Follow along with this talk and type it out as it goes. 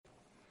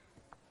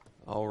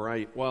All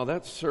right. Well,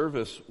 that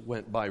service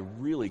went by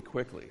really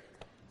quickly.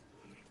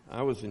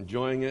 I was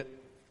enjoying it,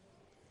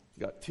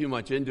 got too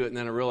much into it, and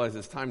then I realized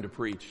it's time to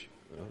preach.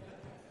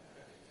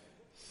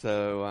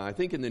 So I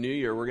think in the new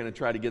year, we're going to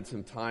try to get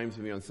some times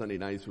maybe on Sunday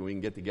nights when we can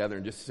get together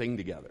and just sing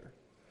together.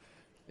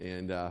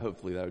 And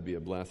hopefully that would be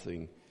a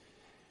blessing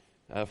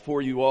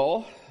for you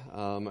all.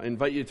 I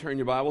invite you to turn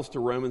your Bibles to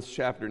Romans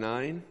chapter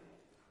 9.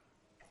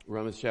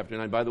 Romans chapter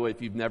 9. By the way,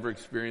 if you've never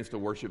experienced a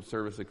worship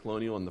service at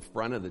Colonial in the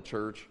front of the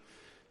church,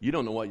 you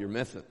don't know what you're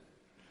missing.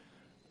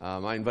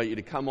 I invite you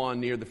to come on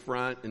near the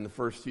front in the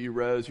first few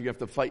rows. You have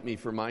to fight me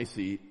for my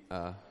seat,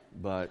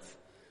 but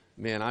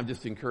man, I'm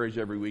just encouraged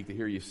every week to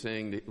hear you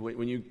sing.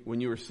 When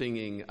you were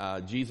singing,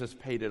 Jesus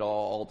paid it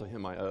all to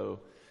Him I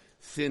owe.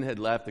 Sin had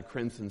left the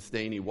crimson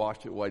stain; He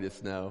washed it white as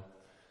snow.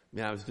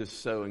 Man, I was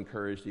just so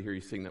encouraged to hear you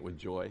sing that with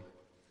joy,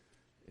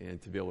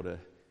 and to be able to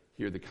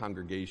hear the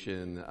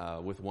congregation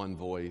with one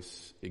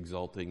voice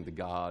exalting the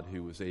God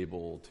who was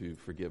able to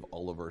forgive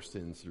all of our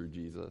sins through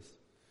Jesus.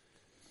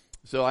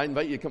 So I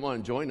invite you to come on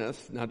and join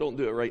us. Now, don't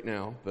do it right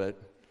now, but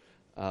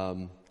I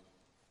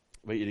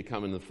invite you to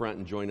come in the front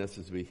and join us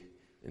as we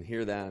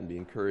hear that and be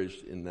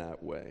encouraged in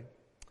that way.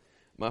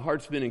 My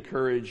heart's been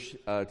encouraged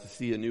to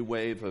see a new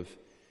wave of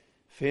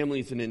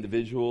families and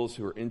individuals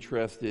who are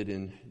interested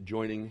in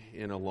joining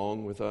in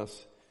along with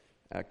us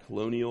at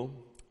Colonial.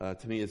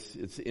 To me,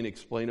 it's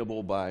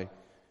inexplainable by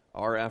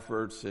our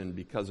efforts and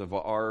because of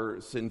our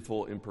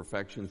sinful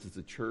imperfections as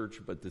a church,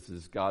 but this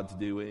is God's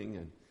doing,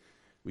 and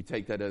we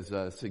take that as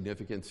a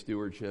significant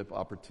stewardship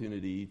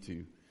opportunity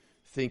to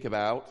think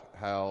about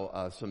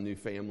how some new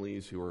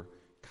families who are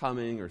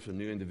coming or some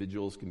new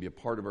individuals can be a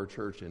part of our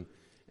church and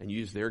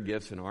use their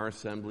gifts in our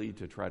assembly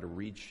to try to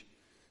reach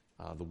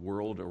the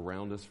world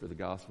around us for the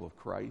gospel of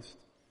Christ.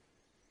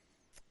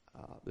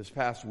 This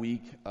past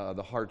week,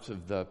 the hearts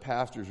of the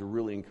pastors are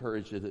really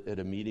encouraged at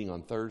a meeting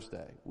on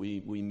Thursday.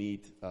 We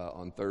meet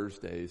on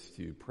Thursdays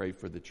to pray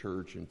for the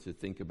church and to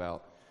think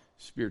about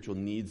spiritual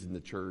needs in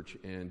the church.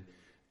 And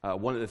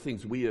one of the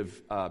things we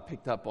have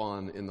picked up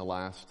on in the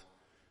last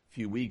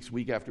few weeks,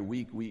 week after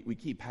week, we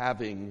keep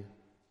having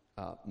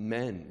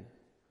men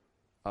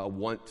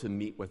want to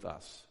meet with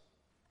us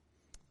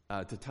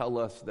to tell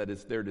us that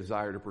it's their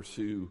desire to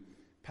pursue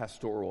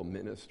pastoral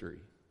ministry.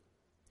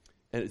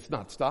 And it's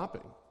not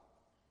stopping.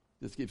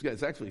 This keeps going.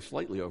 It's actually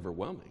slightly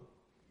overwhelming.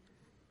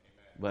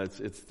 But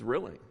it's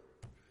thrilling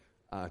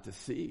to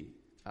see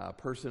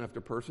person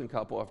after person,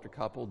 couple after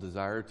couple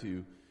desire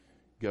to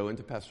go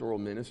into pastoral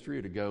ministry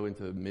or to go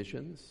into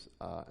missions.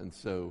 And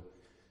so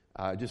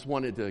I just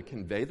wanted to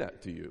convey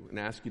that to you and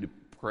ask you to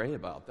pray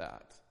about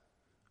that.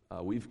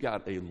 We've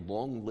got a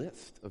long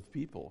list of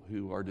people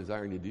who are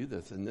desiring to do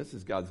this, and this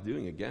is God's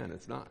doing again.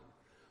 It's not.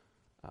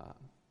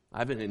 I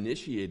haven't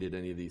initiated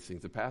any of these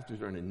things. The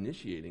pastors aren't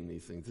initiating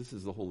these things. This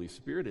is the Holy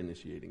Spirit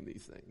initiating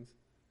these things.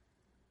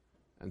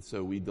 And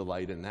so we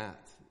delight in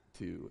that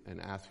too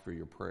and ask for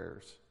your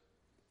prayers.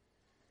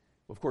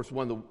 Of course,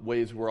 one of the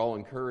ways we're all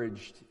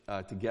encouraged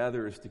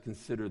together is to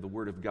consider the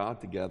Word of God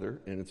together,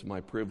 and it's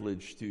my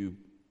privilege to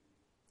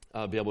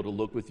be able to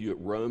look with you at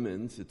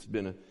Romans. It's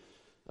been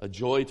a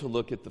joy to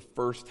look at the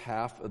first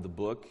half of the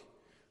book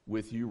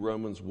with you,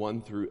 Romans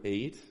 1 through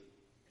 8.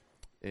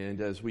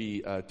 And as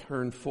we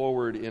turn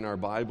forward in our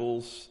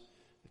Bibles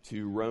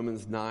to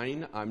Romans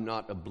 9, I'm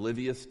not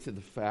oblivious to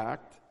the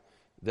fact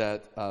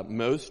that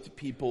most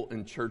people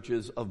in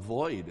churches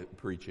avoid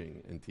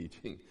preaching and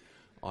teaching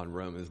on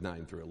Romans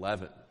 9 through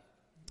 11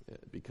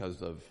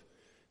 because of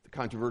the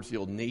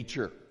controversial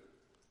nature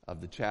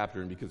of the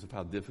chapter and because of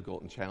how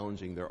difficult and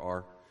challenging there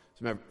are. As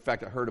a matter of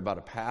fact, I heard about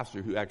a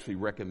pastor who actually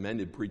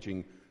recommended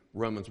preaching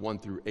Romans 1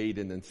 through 8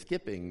 and then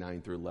skipping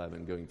 9 through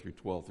 11, going through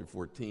 12 through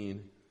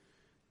 14.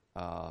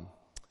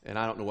 And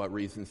I don't know what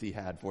reasons he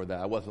had for that.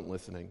 I wasn't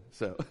listening.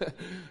 So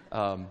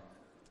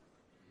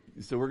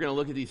so we're going to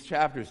look at these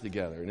chapters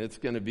together, and it's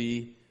going to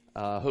be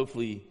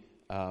hopefully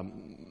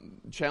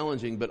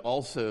challenging, but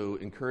also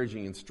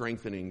encouraging and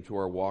strengthening to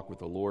our walk with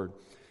the Lord.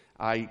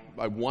 I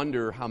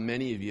wonder how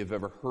many of you have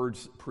ever heard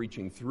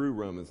preaching through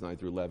Romans 9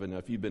 through 11. Now,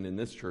 if you've been in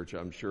this church,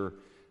 I'm sure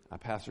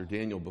Pastor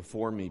Daniel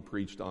before me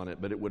preached on it,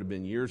 but it would have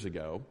been years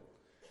ago.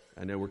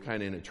 I know we're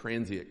kind of in a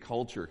transient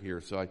culture here,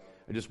 so I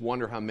just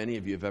wonder how many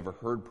of you have ever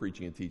heard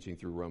preaching and teaching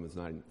through Romans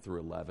 9 through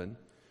 11.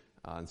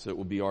 And so it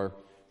will be our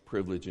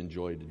privilege and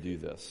joy to do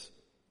this.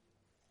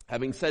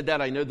 Having said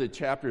that, I know the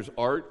chapters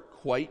are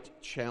quite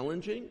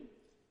challenging.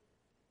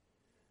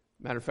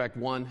 Matter of fact,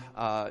 one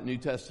New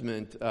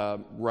Testament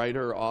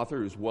writer, author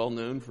who's well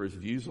known for his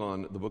views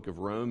on the book of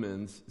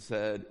Romans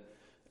said,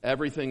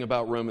 everything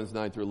about Romans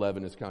 9 through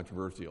 11 is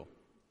controversial.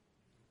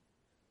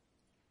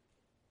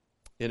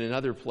 In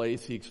another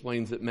place, he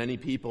explains that many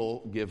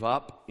people give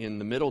up in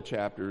the middle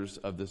chapters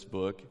of this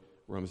book,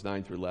 Romans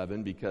 9 through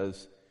 11,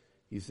 because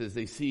he says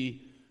they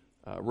see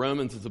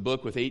Romans as a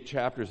book with 8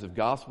 chapters of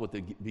gospel at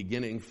the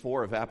beginning,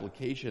 4 of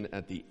application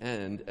at the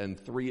end, and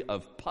 3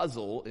 of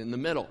puzzle in the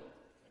middle.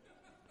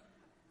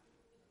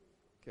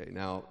 Okay,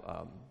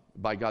 now,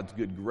 by God's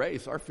good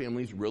grace, our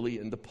family's really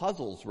into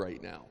puzzles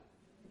right now.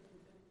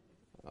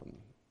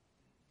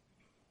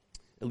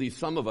 At least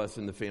some of us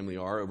in the family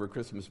are. Over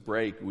Christmas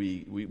break,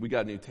 we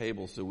got a new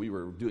table, so we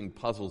were doing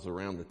puzzles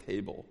around the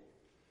table.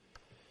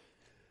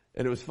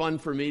 And it was fun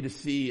for me to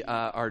see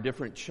our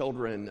different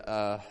children,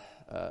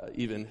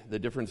 even the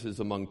differences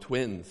among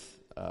twins,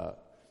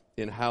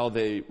 in how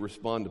they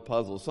respond to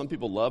puzzles. Some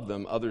people love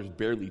them, others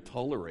barely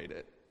tolerate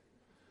it.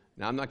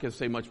 Now, I'm not going to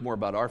say much more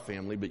about our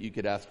family, but you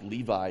could ask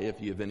Levi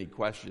if you have any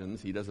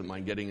questions. He doesn't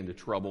mind getting into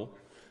trouble.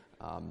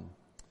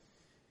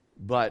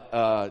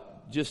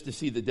 But just to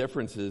see the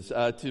differences,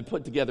 to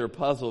put together a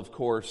puzzle, of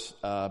course,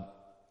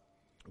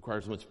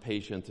 requires much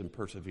patience and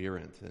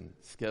perseverance and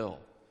skill.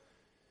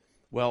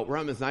 Well,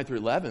 Romans 9 through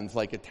 11 is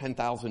like a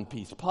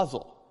 10,000-piece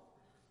puzzle.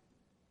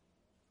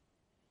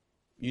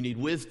 You need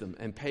wisdom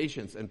and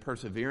patience and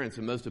perseverance,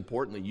 and most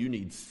importantly, you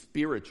need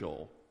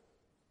spiritual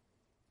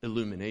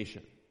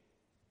illumination.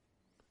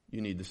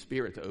 You need the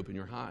Spirit to open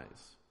your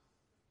eyes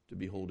to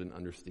behold and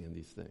understand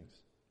these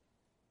things.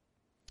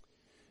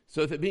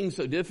 So if it being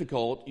so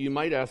difficult, you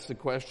might ask the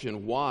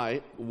question,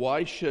 why?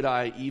 Why should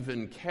I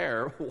even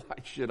care? Why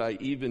should I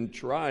even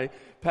try?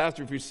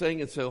 Pastor, if you're saying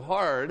it's so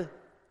hard,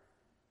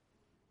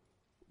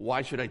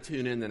 why should I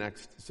tune in the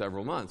next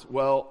several months?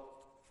 Well,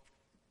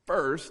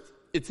 first,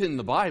 it's in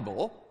the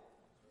Bible.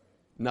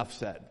 Enough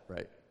said,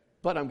 right?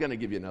 But I'm going to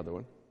give you another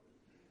one.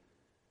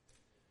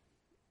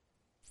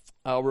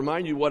 I'll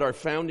remind you what our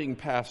founding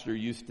pastor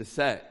used to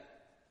say.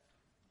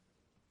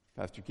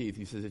 Pastor Keith,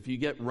 he says, if you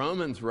get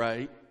Romans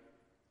right,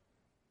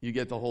 you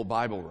get the whole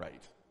Bible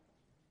right.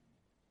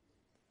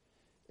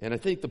 And I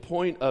think the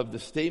point of the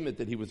statement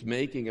that he was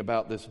making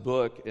about this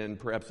book, and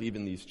perhaps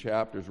even these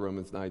chapters,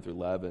 Romans 9 through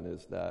 11,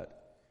 is that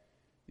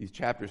these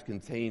chapters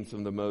contain some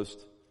of the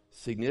most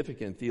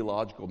significant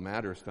theological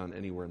matters found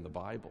anywhere in the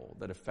Bible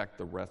that affect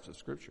the rest of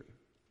Scripture.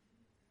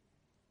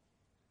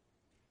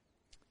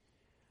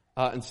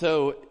 And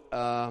so,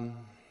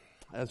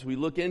 as we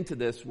look into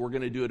this, we're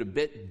going to do it a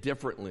bit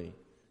differently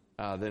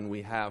than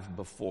we have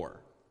before,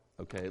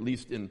 okay, at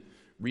least in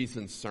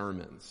recent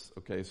sermons,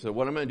 okay? So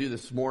what I'm going to do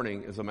this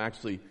morning is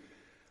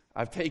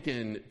I've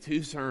taken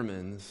two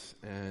sermons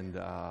and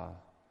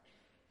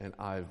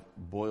I've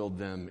boiled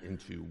them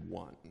into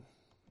one,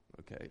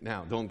 okay?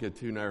 Now, don't get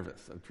too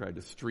nervous. I've tried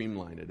to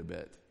streamline it a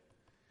bit.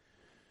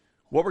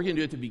 What we're going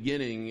to do at the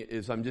beginning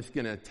is I'm just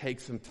going to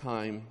take some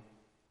time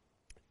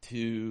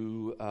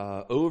to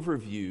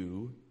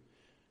overview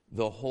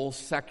the whole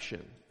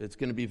section. It's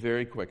going to be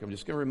very quick. I'm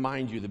just going to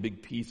remind you the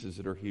big pieces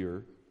that are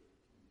here.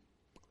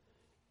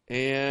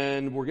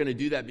 And we're going to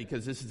do that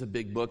because this is a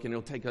big book, and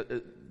it'll take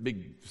a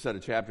big set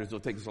of chapters. It'll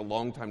take us a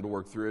long time to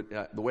work through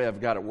it. The way I've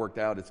got it worked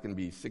out, it's going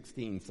to be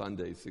 16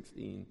 Sundays,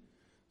 16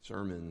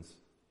 sermons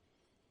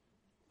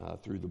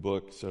through the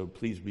book. So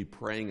please be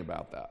praying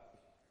about that.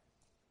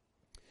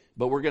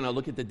 But we're going to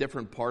look at the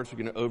different parts.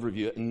 We're going to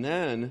overview it. And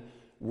then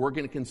we're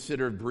going to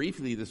consider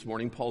briefly this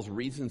morning Paul's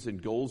reasons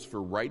and goals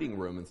for writing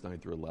Romans 9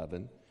 through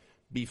 11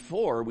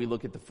 before we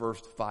look at the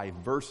first 5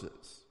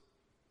 verses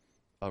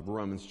of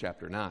Romans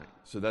chapter 9.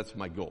 So that's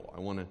my goal. I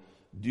want to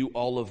do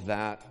all of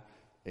that.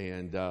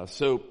 And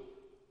so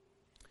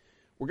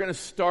we're going to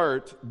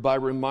start by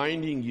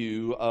reminding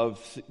you of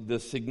the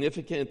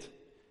significant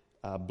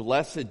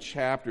blessed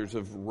chapters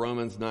of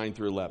Romans 9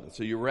 through 11.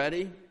 So you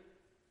ready?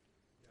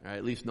 All right,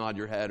 at least nod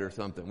your head or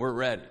something. We're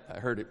ready. I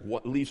heard it,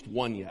 at least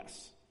one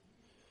yes.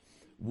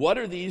 What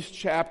are these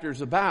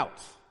chapters about?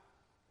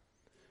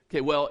 Okay,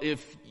 well,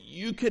 if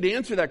you could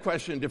answer that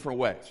question in different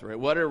ways, right?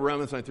 What are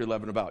Romans 9 through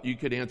 11 about? You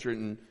could answer it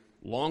in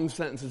long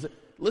sentences.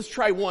 Let's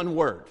try one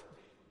word.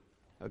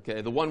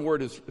 Okay, the one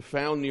word is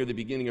found near the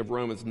beginning of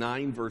Romans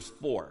 9, verse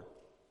 4,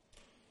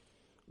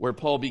 where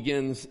Paul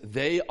begins,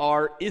 they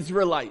are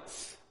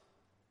Israelites.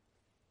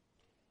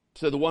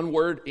 So the one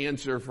word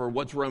answer for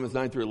what's Romans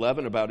 9 through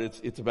 11 about,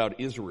 it's about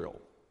Israel.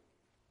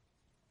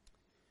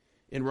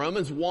 In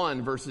Romans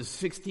 1, verses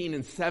 16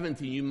 and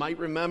 17, you might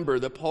remember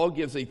that Paul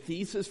gives a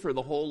thesis for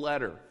the whole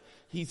letter.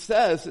 He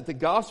says that the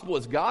gospel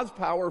is God's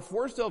power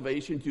for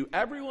salvation to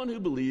everyone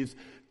who believes,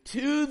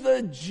 to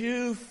the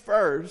Jew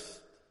first,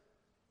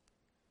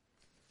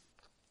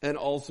 and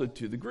also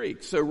to the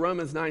Greek. So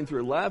Romans 9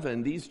 through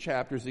 11, these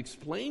chapters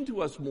explain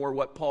to us more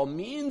what Paul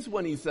means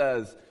when he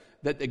says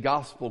that the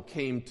gospel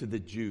came to the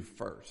Jew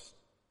first,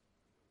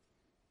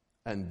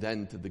 and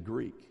then to the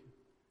Greek.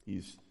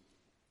 He's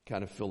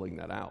kind of filling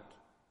that out.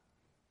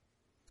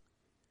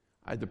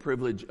 I had the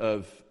privilege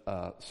of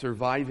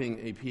surviving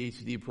a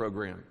PhD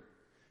program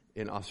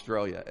in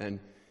Australia.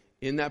 And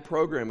in that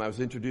program, I was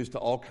introduced to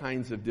all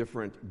kinds of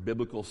different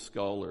biblical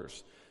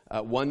scholars.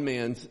 One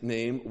man's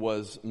name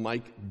was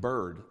Michael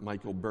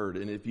Bird.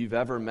 And if you've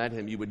ever met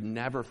him, you would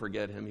never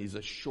forget him. He's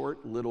a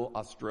short little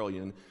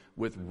Australian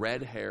with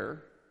red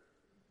hair.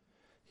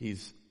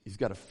 He's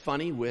got a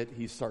funny wit.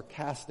 He's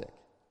sarcastic.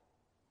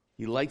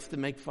 He likes to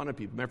make fun of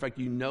people. Matter of fact,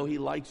 you know he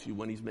likes you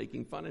when he's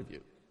making fun of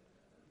you.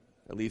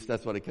 At least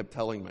that's what I kept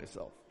telling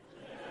myself.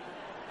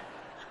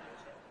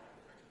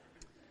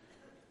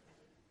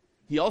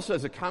 He also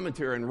has a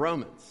commentary on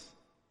Romans.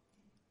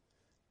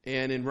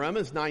 And in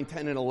Romans 9,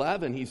 10, and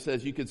 11, he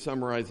says you could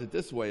summarize it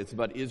this way. It's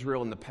about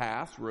Israel in the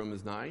past,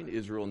 Romans 9,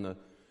 Israel in the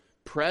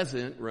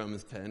present,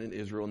 Romans 10, and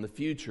Israel in the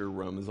future,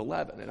 Romans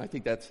 11. And I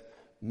think that's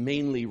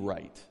mainly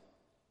right.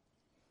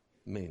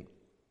 Mainly.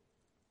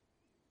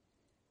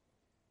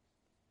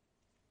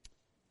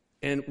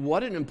 And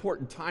what an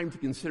important time to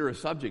consider a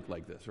subject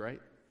like this,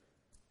 right?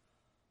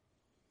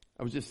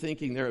 I was just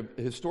thinking there have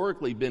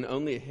historically been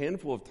only a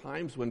handful of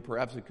times when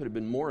perhaps it could have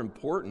been more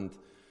important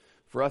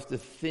for us to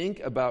think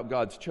about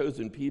God's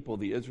chosen people,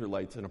 the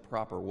Israelites, in a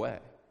proper way.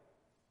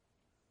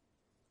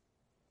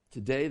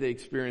 Today they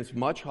experience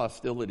much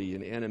hostility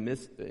and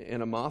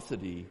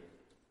animosity,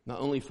 not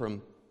only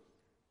from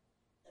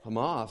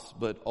Hamas,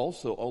 but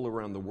also all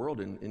around the world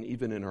and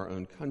even in our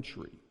own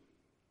country.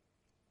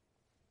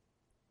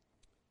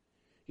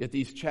 Yet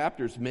these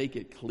chapters make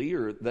it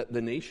clear that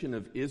the nation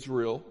of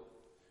Israel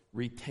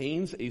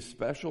retains a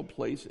special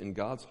place in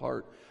God's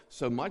heart,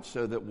 so much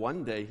so that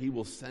one day he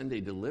will send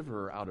a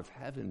deliverer out of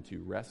heaven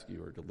to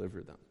rescue or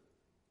deliver them,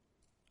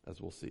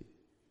 as we'll see.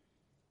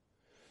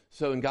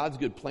 So in God's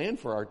good plan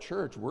for our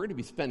church, we're going to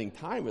be spending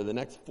time over the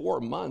next 4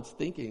 months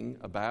thinking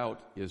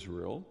about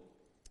Israel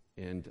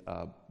and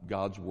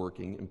God's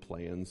working and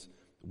plans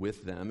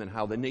with them and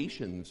how the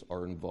nations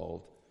are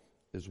involved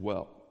as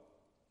well.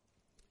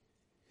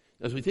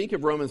 As we think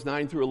of Romans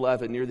 9 through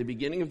 11, near the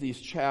beginning of these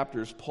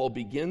chapters, Paul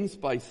begins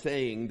by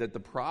saying that the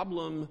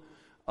problem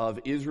of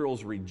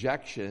Israel's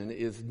rejection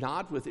is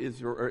not with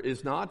Israel, or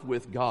is not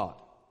with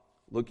God.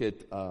 Look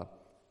at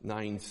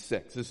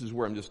 9:6. This is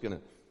where I'm just going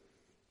to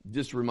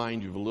just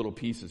remind you of a little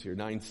pieces here.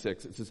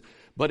 9:6. It says,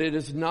 "But it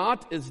is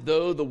not as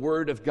though the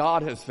word of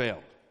God has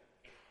failed."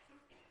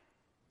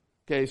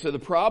 Okay, so the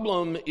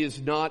problem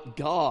is not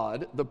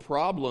God. The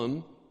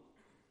problem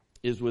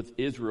is with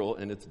Israel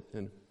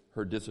and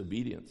her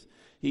disobedience.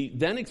 He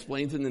then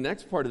explains in the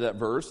next part of that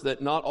verse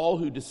that not all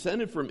who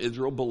descended from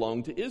Israel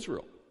belong to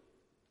Israel.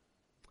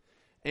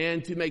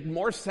 And to make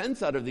more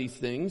sense out of these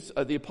things,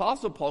 the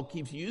Apostle Paul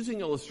keeps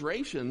using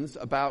illustrations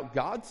about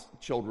God's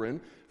children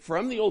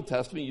from the Old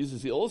Testament. He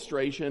uses the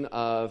illustration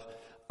of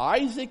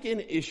Isaac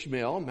and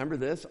Ishmael. Remember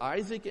this?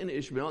 Isaac and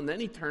Ishmael. And then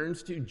he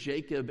turns to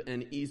Jacob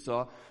and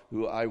Esau,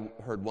 who I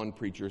heard one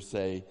preacher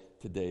say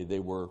today they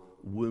were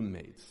womb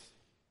mates.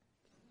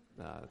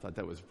 I thought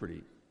that was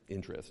pretty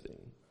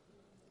interesting.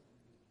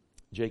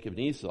 Jacob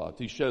and Esau,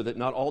 to show that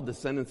not all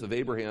descendants of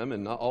Abraham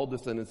and not all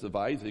descendants of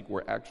Isaac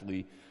were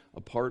actually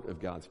a part of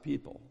God's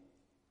people.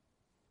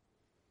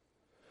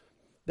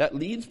 That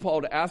leads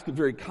Paul to ask a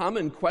very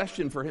common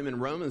question for him in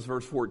Romans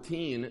verse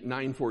 14,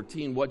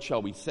 9:14, what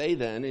shall we say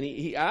then? And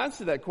he asks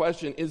that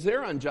question, is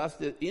there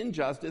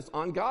injustice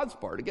on God's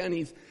part? Again,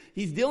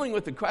 he's dealing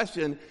with the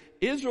question,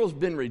 Israel's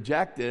been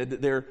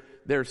rejected,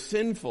 they're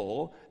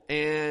sinful,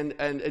 and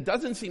it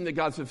doesn't seem that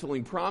God's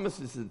fulfilling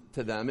promises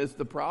to them is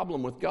the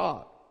problem with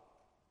God.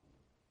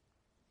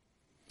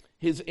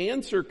 His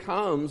answer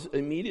comes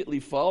immediately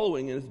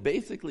following, and it's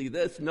basically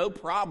this: no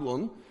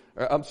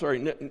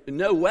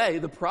way.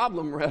 The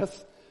problem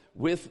rests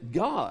with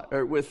God,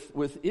 or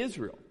with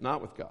Israel,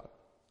 not with God.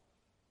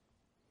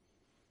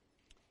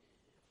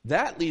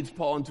 That leads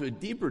Paul into a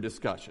deeper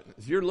discussion.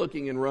 As you're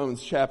looking in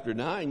Romans chapter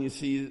 9, you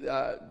see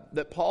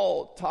that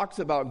Paul talks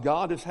about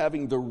God as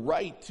having the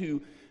right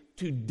to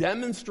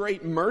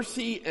demonstrate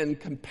mercy and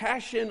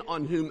compassion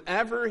on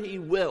whomever he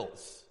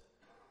wills.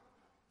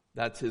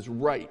 That's his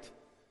right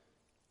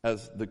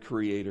as the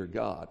Creator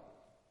God.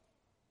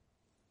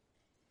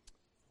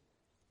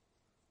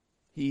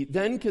 He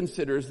then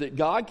considers that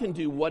God can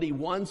do what he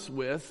wants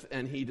with,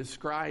 and he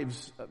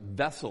describes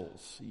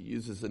vessels. He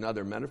uses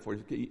another metaphor.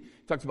 He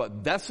talks about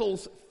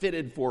vessels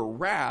fitted for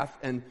wrath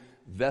and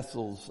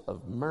vessels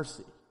of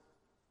mercy.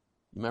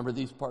 Remember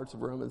these parts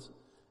of Romans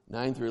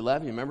 9 through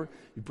 11? You remember?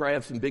 You probably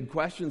have some big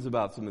questions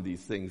about some of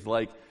these things,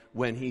 like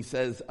when he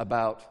says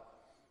about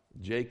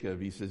Jacob,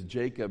 he says,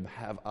 Jacob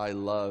have I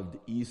loved,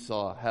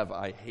 Esau have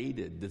I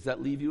hated. Does that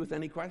leave you with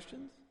any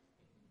questions?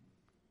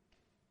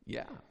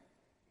 Yeah.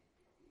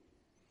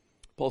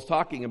 Paul's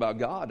talking about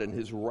God and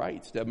his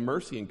rights to have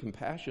mercy and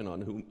compassion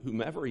on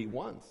whomever he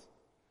wants.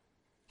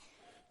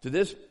 To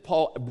this,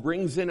 Paul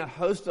brings in a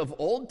host of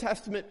Old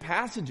Testament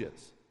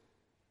passages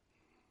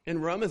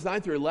in Romans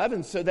 9 through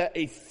 11, so that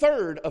a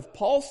third of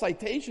Paul's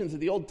citations of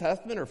the Old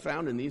Testament are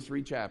found in these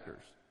 3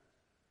 chapters.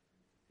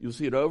 You'll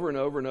see it over and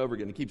over and over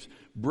again. He keeps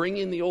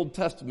bringing the Old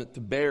Testament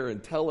to bear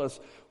and tell us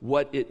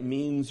what it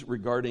means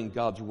regarding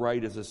God's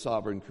right as a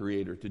sovereign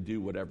creator to do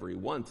whatever he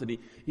wants. And he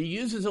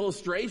uses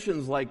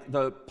illustrations like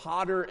the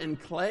potter and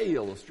clay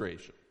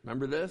illustration.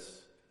 Remember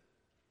this?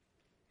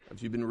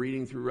 As you've been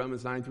reading through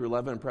Romans 9 through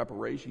 11 in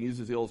preparation, he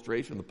uses the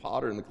illustration of the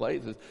potter and the clay.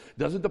 He says,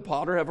 doesn't the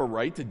potter have a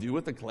right to do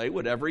with the clay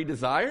whatever he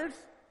desires?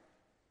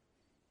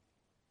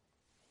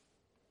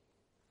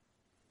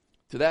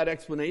 To that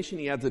explanation,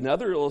 he adds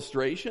another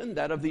illustration,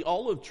 that of the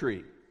olive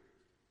tree,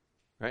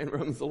 right, in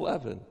Romans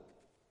 11.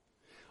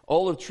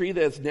 Olive tree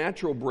that has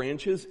natural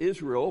branches,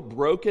 Israel,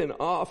 broken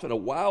off, and a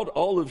wild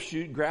olive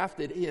shoot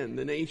grafted in,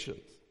 the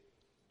nations,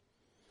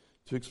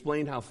 to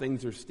explain how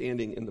things are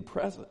standing in the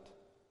present.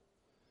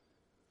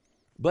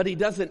 But he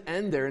doesn't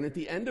end there. And at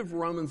the end of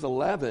Romans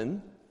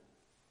 11,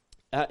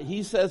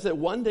 he says that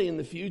one day in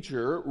the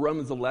future,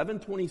 Romans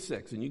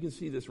 11:26, and you can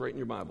see this right in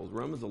your Bibles,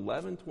 Romans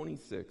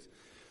 11:26,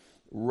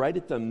 right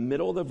at the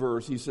middle of the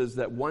verse, he says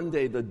that one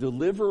day the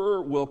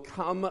deliverer will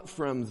come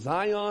from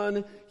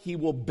Zion. He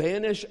will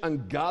banish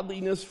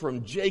ungodliness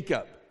from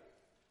Jacob.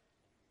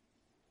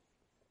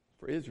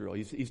 For Israel.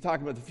 He's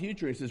talking about the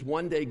future. He says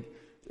one day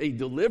a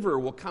deliverer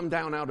will come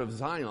down out of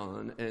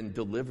Zion and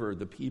deliver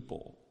the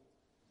people.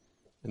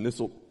 And this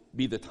will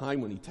be the time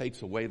when he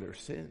takes away their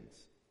sins.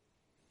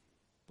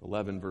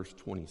 11 verse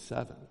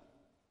 27.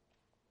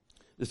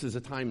 This is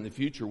a time in the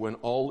future when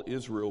all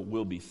Israel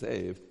will be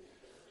saved.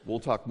 We'll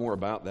talk more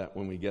about that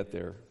when we get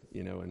there,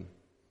 in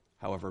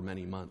however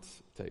many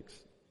months it takes.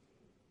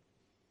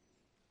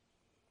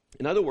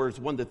 In other words,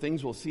 one of the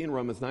things we'll see in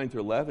Romans 9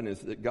 through 11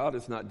 is that God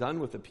is not done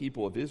with the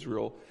people of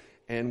Israel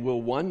and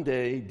will one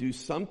day do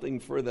something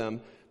for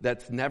them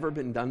that's never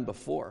been done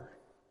before.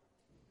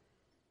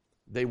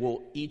 They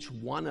will, each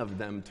one of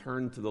them,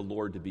 turn to the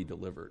Lord to be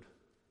delivered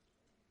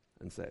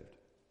and saved.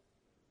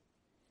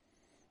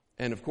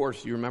 And of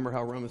course, you remember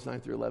how Romans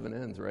 9 through 11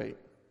 ends, right?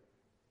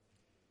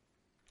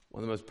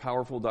 One of the most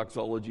powerful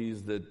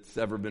doxologies that's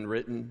ever been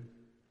written.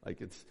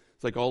 It's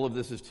like all of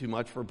this is too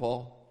much for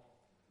Paul.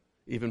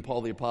 Even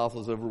Paul the Apostle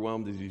is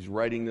overwhelmed as he's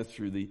writing this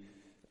through the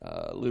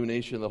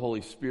illumination of the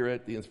Holy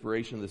Spirit, the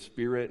inspiration of the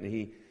Spirit,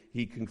 and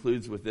he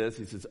concludes with this.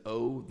 He says,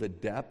 "Oh, the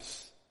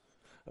depths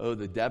of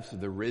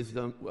the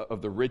wisdom,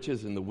 of the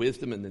riches and the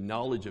wisdom and the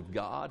knowledge of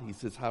God." He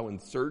says, "How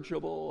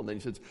unsearchable," and then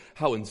he says,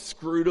 "How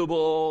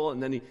inscrutable,"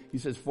 and then he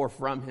says, "For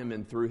from him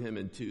and through him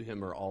and to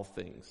him are all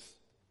things.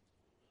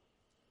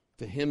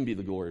 To him be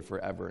the glory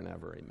forever and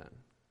ever. Amen."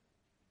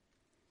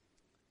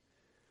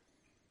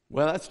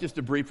 Well, that's just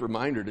a brief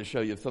reminder to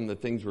show you some of the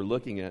things we're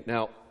looking at.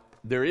 Now,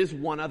 there is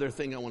one other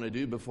thing I want to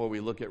do before we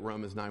look at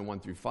Romans 9, 1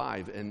 through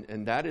 5,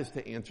 and that is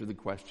to answer the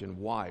question,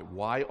 why?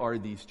 Why are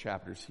these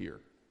chapters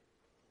here?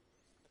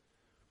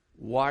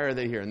 Why are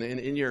they here? And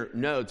in your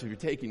notes, if you're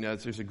taking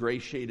notes, there's a gray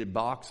shaded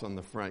box on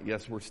the front.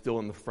 Yes, we're still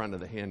in the front of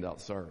the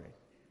handout, sorry.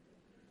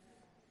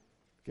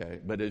 Okay,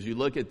 but as you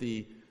look at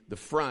the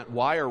front,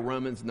 why are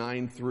Romans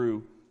 9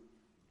 through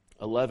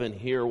 11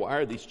 here? Why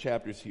are these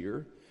chapters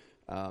here?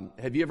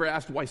 Have you ever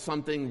asked why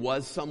something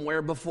was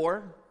somewhere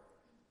before?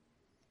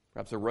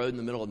 Perhaps a road in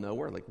the middle of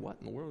nowhere, like what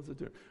in the world is it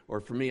doing? Or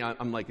for me,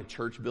 I'm like a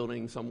church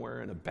building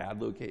somewhere in a bad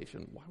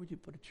location. Why would you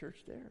put a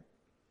church there?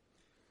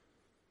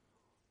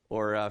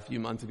 Or a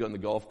few months ago in the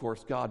golf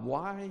course, God,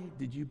 why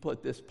did you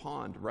put this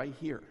pond right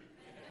here?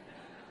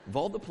 Of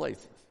all the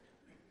places.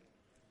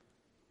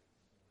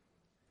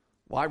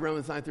 Why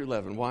Romans 9 through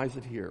 11? Why is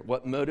it here?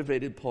 What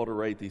motivated Paul to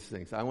write these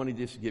things? I want to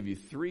just give you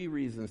 3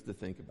 reasons to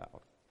think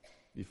about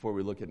before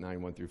we look at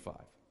 9, 1 through 5.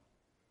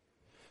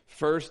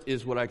 First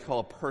is what I call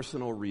a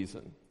personal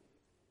reason.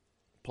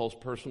 Paul's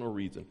personal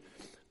reason.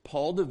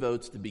 Paul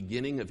devotes the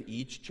beginning of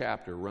each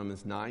chapter,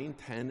 Romans 9,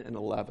 10, and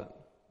 11,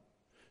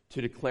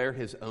 to declare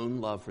his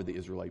own love for the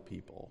Israelite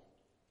people.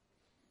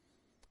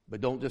 But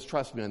don't just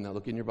trust me on that.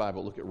 Look in your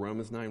Bible. Look at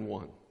Romans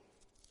 9:1.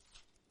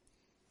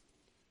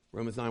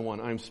 Romans 9:1.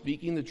 I am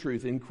speaking the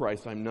truth in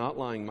Christ. I'm not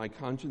lying. My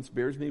conscience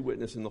bears me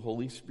witness in the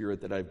Holy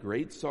Spirit that I have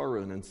great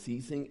sorrow and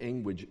unceasing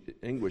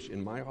anguish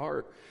in my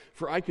heart.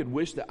 For I could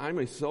wish that I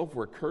myself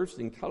were cursed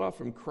and cut off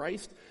from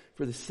Christ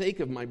for the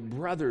sake of my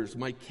brothers,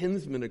 my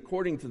kinsmen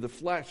according to the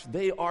flesh.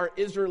 They are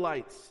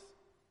Israelites.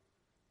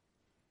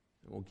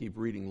 And we'll keep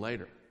reading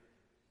later.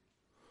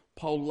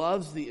 Paul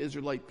loves the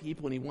Israelite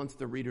people and he wants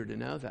the reader to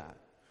know that.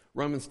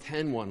 Romans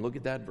 10:1, look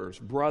at that verse.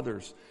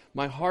 Brothers,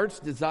 my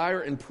heart's desire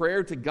and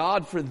prayer to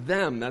God for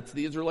them, that's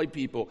the Israelite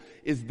people,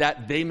 is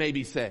that they may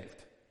be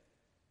saved.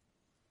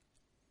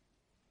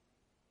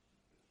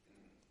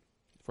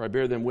 For I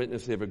bear them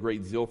witness they have a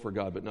great zeal for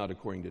God, but not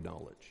according to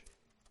knowledge.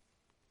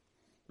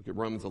 Look at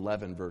Romans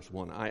 11, verse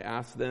 1. I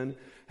ask then,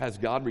 has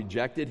God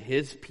rejected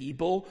his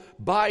people?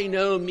 By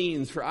no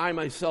means, for I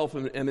myself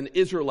am an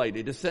Israelite,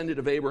 a descendant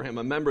of Abraham,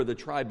 a member of the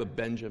tribe of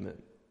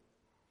Benjamin.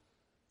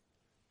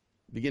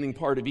 Beginning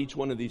part of each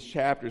one of these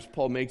chapters,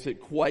 Paul makes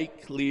it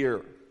quite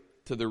clear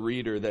to the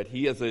reader that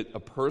he has a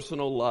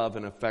personal love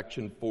and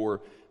affection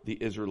for the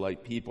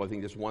Israelite people. I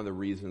think that's one of the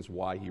reasons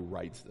why he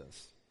writes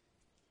this.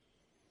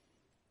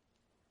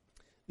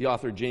 The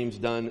author James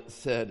Dunn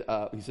said,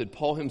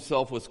 Paul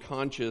himself was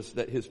conscious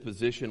that his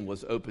position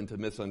was open to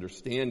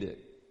misunderstanding.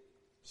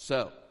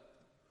 So,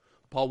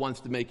 Paul wants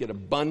to make it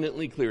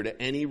abundantly clear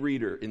to any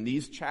reader in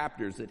these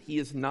chapters that he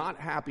is not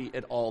happy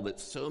at all that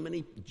so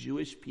many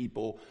Jewish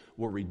people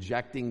were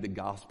rejecting the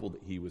gospel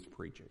that he was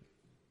preaching.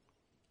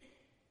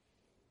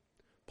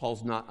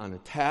 Paul's not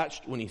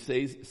unattached when he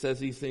says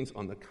these things.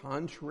 On the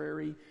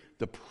contrary,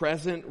 the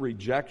present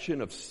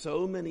rejection of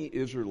so many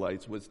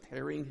Israelites was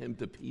tearing him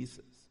to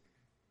pieces.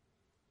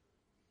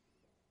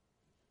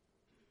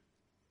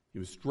 He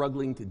was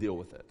struggling to deal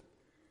with it.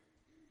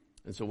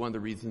 And so one of the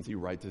reasons he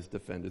writes is to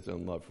defend his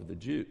own love for the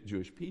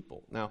Jewish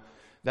people. Now,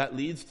 that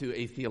leads to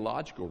a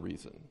theological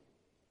reason.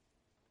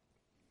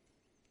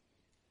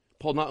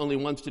 Paul not only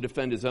wants to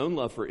defend his own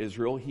love for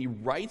Israel, he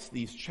writes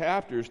these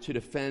chapters to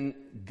defend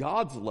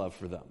God's love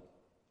for them.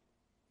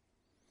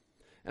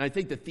 And I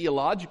think the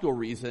theological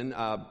reason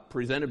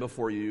presented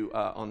before you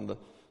on the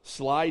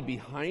slide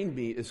behind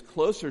me is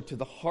closer to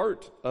the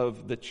heart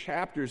of the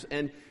chapters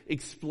and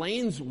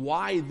explains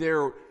why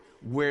they're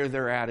where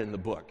they're at in the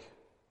book.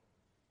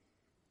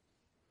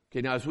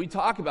 Okay, now as we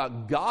talk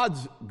about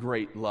God's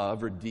great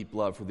love or deep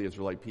love for the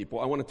Israelite people,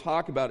 I want to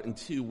talk about it in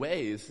two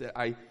ways that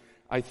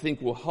I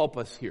think will help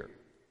us here.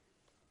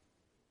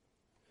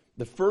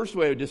 The first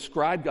way to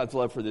describe God's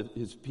love for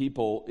his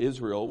people,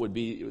 Israel, would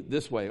be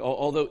this way.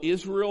 Although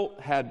Israel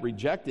had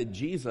rejected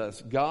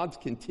Jesus, God's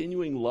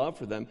continuing love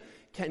for them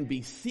can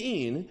be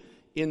seen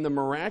in the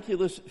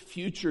miraculous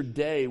future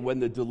day when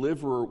the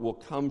deliverer will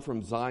come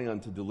from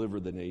Zion to deliver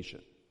the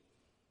nation.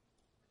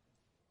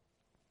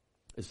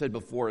 I said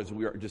before, as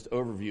we are just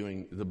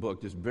overviewing the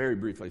book, just very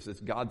briefly, it says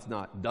God's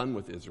not done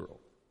with Israel,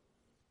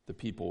 the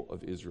people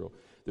of Israel.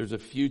 There's a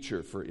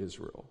future for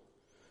Israel.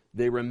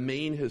 They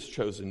remain his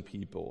chosen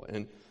people.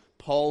 And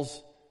Paul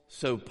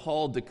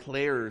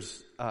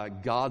declares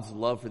God's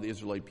love for the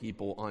Israelite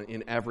people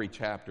in every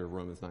chapter of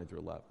Romans 9 through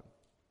 11.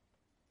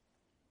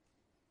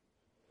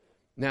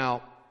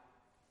 Now,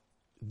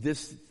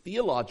 this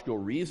theological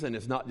reason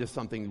is not just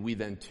something we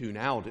then tune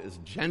out as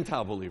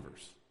Gentile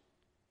believers,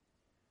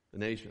 the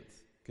nations.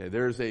 Okay,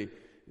 there's a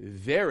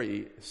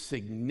very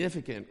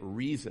significant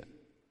reason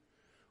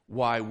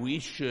why we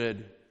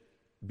should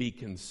be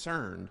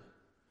concerned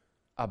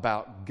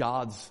about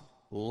God's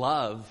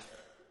love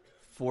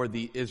for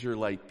the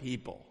Israelite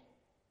people.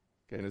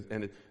 Okay,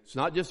 and it's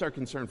not just our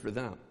concern for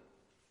them,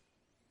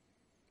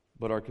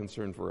 but our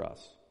concern for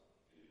us.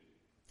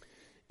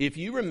 If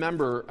you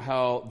remember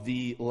how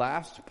the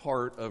last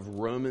part of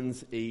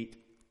Romans 8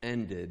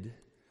 ended,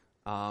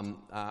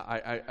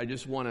 I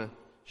just want to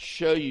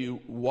show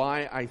you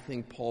why I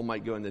think Paul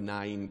might go into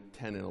 9,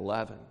 10, and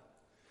 11.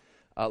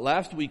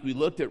 Last week we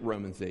looked at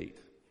Romans 8.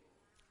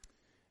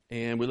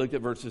 And we looked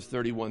at verses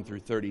 31 through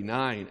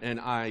 39. And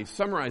I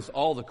summarized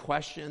all the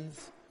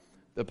questions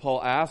that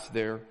Paul asked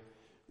there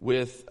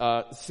with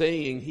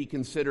saying he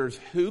considers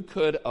who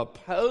could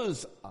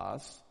oppose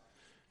us,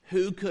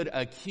 who could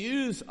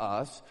accuse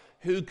us,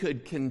 who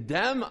could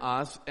condemn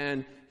us,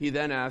 and he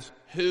then asks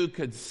who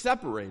could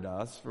separate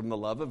us from the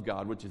love of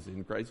God which is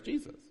in Christ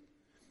Jesus.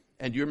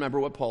 And do you remember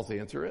what Paul's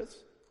answer is?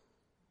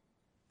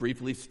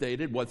 Briefly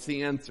stated, what's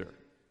the answer?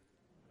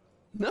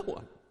 No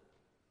one.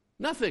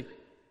 Nothing.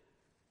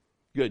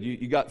 Good,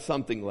 you got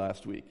something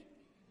last week.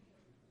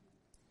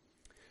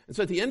 And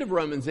so at the end of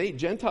Romans 8,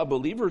 Gentile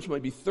believers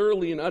might be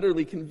thoroughly and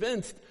utterly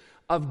convinced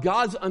of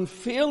God's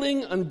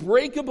unfailing,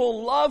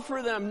 unbreakable love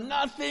for them.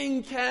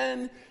 Nothing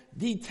can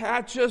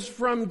detach us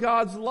from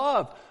God's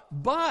love.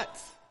 But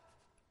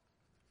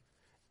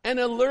an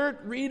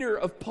alert reader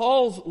of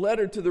Paul's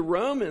letter to the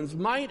Romans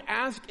might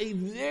ask a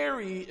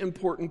very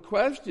important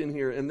question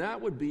here, and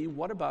that would be,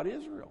 what about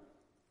Israel?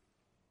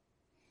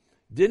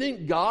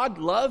 Didn't God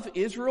love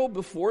Israel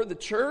before the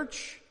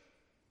church?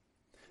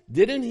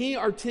 Didn't he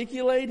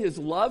articulate his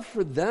love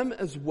for them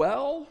as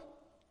well?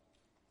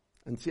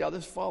 And see how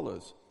this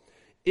follows.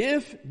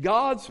 If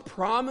God's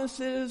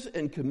promises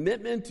and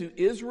commitment to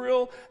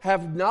Israel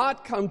have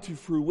not come to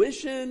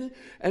fruition,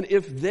 and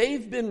if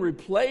they've been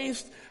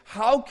replaced,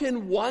 how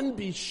can one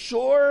be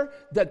sure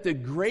that the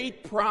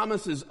great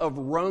promises of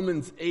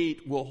Romans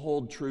 8 will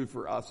hold true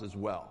for us as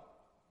well?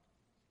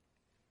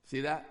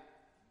 See that?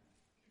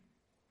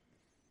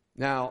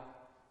 Now,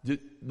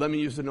 let me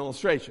use an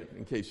illustration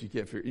in case you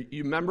can't figure.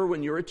 You remember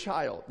when you were a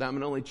child? Now, I'm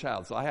an only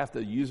child, so I have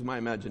to use my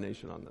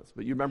imagination on this.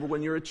 But you remember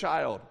when you were a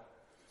child?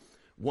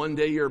 One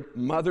day your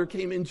mother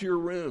came into your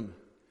room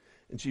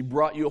and she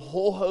brought you a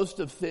whole host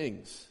of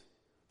things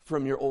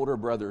from your older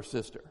brother or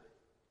sister.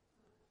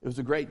 It was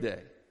a great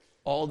day.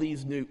 All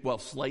these new,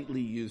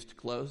 slightly used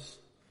clothes.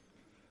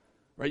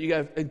 Right? You got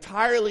an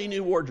entirely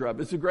new wardrobe.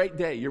 It's a great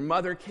day. Your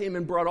mother came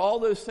and brought all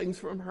those things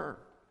from her.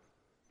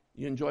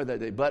 You enjoyed that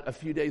day. But a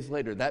few days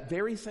later, that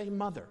very same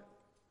mother,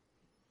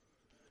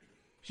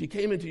 she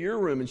came into your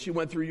room and she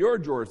went through your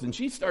drawers and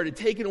she started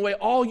taking away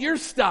all your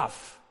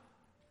stuff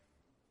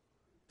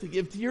to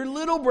give to your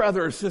little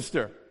brother or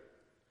sister.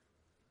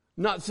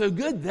 Not so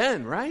good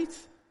then, right?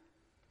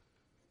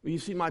 Well, you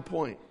see my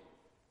point.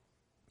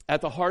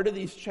 At the heart of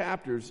these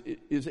chapters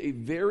is a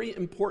very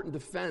important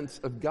defense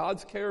of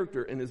God's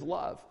character and his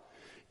love.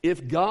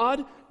 If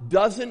God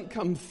doesn't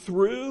come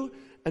through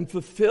and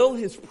fulfill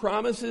his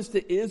promises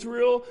to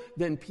Israel,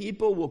 then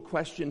people will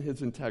question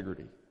his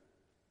integrity.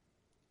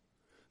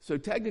 So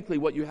technically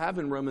what you have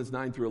in Romans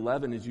 9 through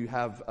 11 is you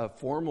have a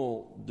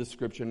formal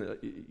description,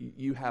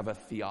 you have a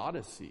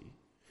theodicy,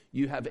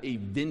 you have a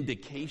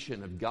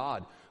vindication of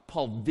God.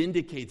 Paul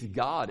vindicates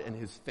God and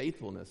his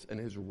faithfulness and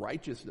his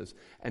righteousness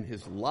and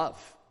his love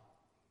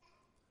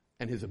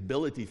and his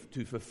ability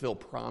to fulfill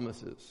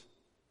promises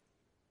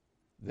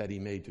that he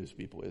made to his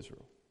people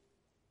Israel.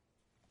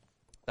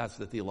 That's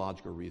the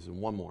theological reason.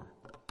 One more.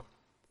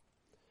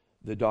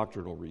 The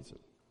doctrinal reason.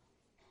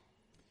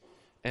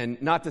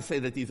 And not to say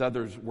that these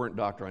others weren't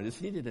doctrine. I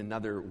just needed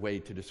another way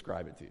to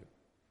describe it to you.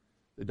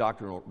 The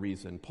doctrinal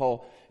reason.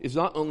 Paul is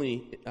not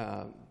only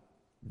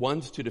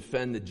wants to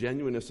defend the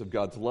genuineness of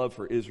God's love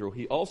for Israel,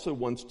 he also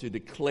wants to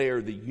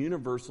declare the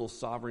universal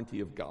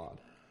sovereignty of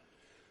God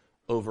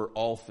over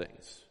all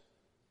things.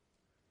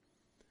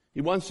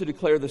 He wants to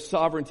declare the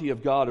sovereignty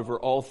of God over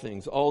all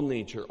things, all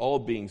nature, all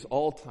beings,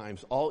 all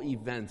times, all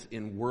events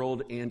in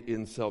world and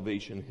in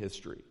salvation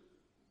history.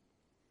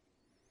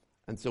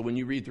 And so when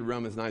you read through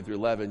Romans 9 through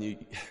 11,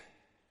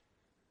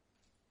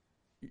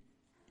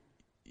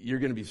 you're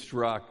going to be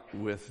struck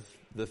with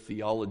the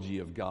theology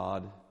of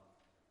God,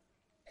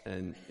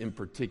 and in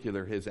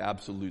particular, his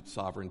absolute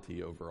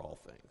sovereignty over all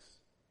things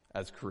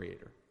as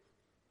creator.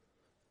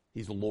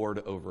 He's Lord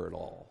over it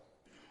all.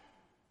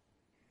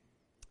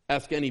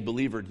 Ask any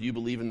believer, do you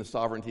believe in the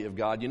sovereignty of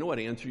God? You know what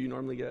answer you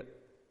normally get?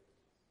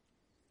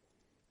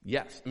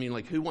 Yes. I mean,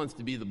 like, who wants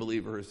to be the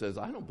believer who says,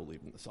 I don't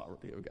believe in the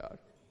sovereignty of God?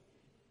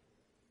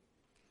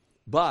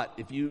 But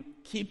if you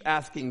keep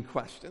asking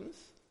questions,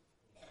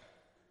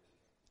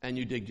 and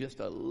you dig just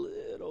a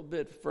little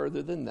bit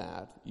further than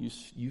that,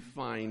 you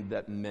find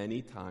that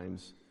many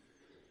times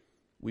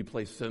we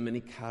place so many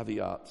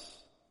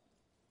caveats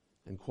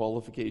and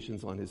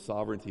qualifications on his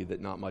sovereignty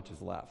that not much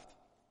is left.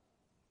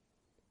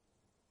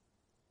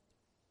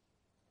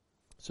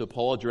 So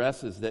Paul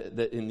addresses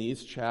that in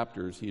these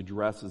chapters, he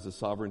addresses the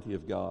sovereignty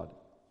of God.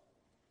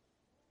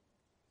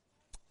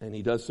 And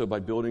he does so by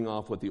building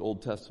off what the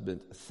Old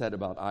Testament said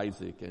about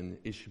Isaac and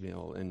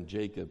Ishmael and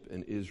Jacob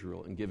and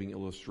Israel, and giving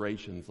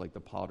illustrations like the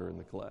potter and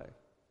the clay.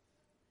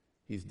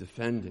 He's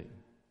defending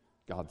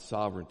God's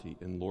sovereignty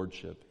and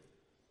lordship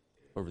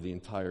over the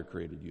entire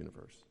created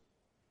universe.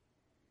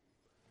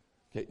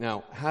 Okay,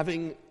 now,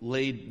 having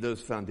laid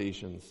those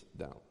foundations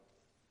down,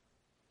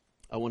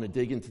 I want to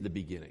dig into the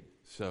beginning.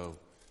 So,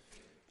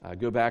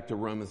 go back to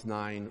Romans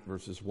 9,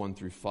 verses 1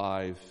 through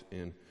 5,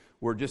 and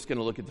we're just going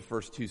to look at the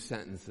first two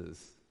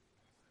sentences,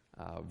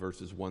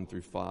 verses 1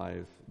 through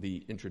 5,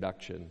 the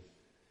introduction.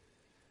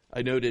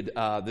 I noted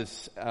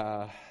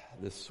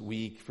this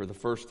week for the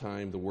first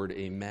time the word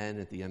amen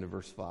at the end of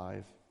verse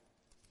 5.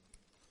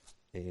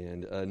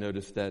 And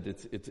notice that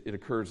it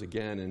occurs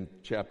again in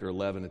chapter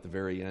 11 at the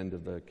very end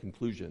of the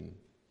conclusion,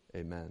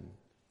 amen,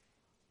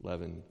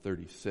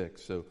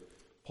 11:36. So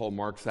Paul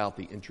marks out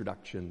the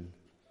introduction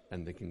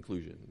and the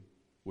conclusion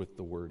with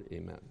the word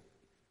amen.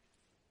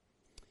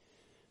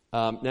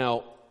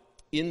 Now,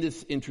 in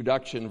this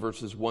introduction,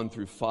 verses 1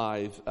 through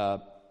 5,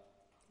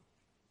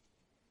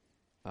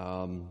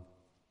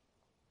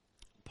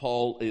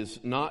 Paul is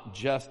not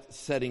just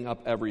setting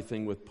up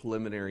everything with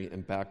preliminary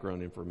and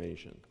background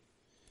information,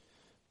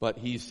 but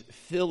he's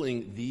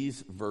filling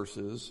these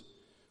verses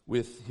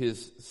with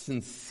his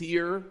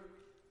sincere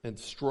and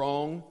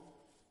strong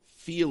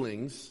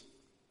feelings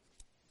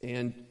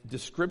and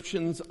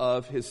descriptions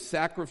of his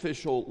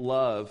sacrificial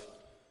love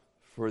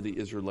for the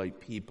Israelite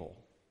people.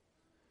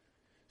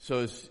 So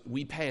as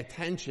we pay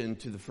attention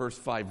to the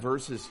first 5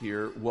 verses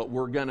here, what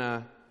we're going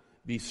to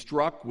be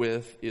struck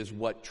with is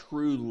what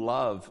true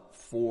love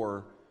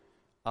for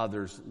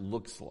others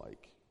looks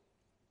like.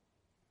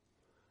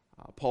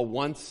 Paul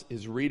wants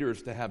his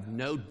readers to have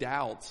no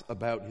doubts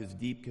about his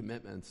deep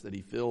commitments that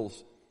he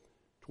feels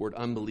toward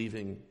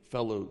unbelieving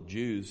fellow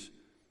Jews.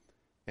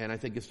 And I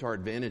think it's to our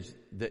advantage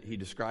that he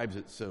describes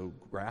it so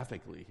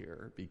graphically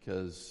here,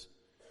 because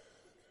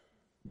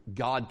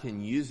God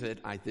can use it,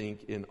 I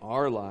think, in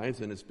our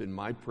lives, and it's been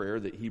my prayer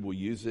that he will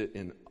use it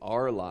in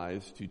our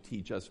lives to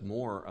teach us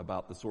more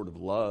about the sort of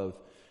love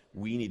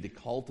we need to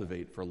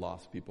cultivate for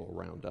lost people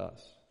around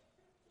us.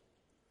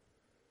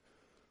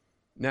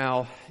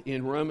 Now,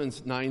 in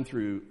Romans 9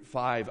 through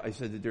 5, I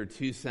said that there are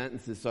 2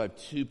 sentences, so I have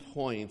 2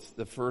 points.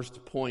 The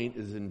first point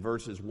is in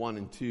verses 1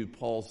 and 2.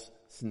 Paul's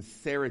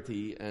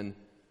sincerity and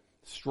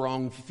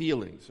strong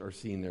feelings are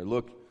seen there.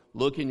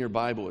 Look in your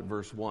Bible at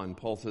verse 1.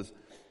 Paul says,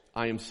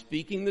 I am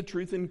speaking the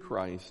truth in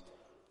Christ.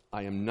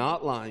 I am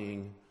not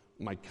lying.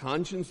 My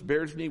conscience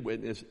bears me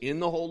witness in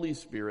the Holy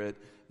Spirit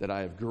that I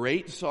have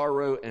great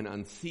sorrow and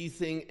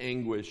unceasing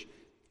anguish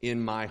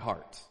in my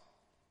heart.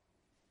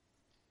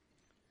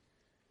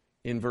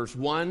 In verse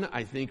 1,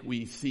 I think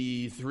we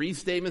see 3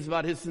 statements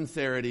about his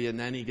sincerity, and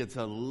then he gets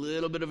a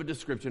little bit of a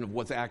description of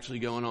what's actually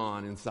going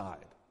on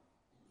inside.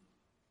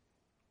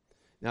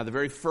 Now, the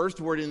very first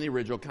word in the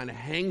original kind of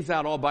hangs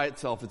out all by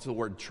itself. It's the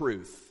word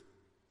truth.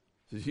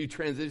 So as you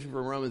transition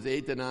from Romans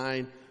 8 to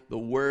 9, the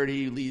word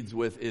he leads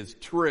with is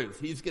truth.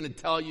 He's going to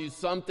tell you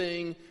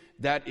something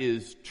that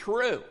is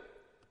true.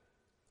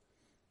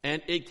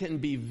 And it can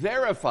be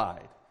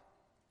verified,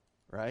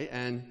 right?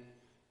 And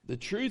the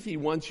truth he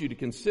wants you to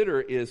consider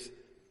is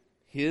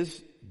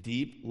his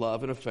deep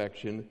love and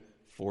affection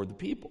for the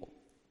people.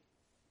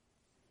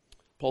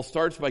 Paul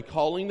starts by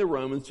calling the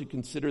Romans to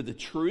consider the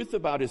truth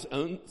about his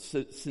own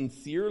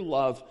sincere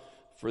love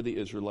for the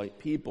Israelite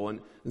people.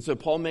 And so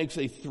Paul makes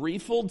a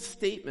threefold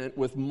statement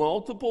with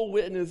multiple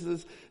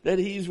witnesses that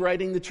he's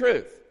writing the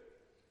truth.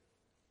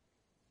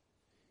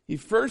 He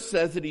first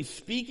says that he's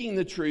speaking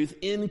the truth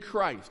in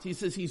Christ. He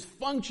says he's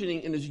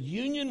functioning in his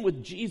union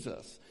with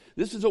Jesus.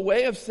 This is a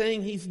way of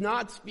saying he's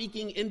not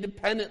speaking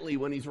independently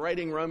when he's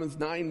writing Romans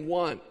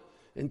 9:1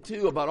 and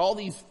 2 about all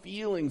these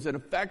feelings and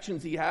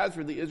affections he has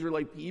for the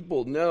Israelite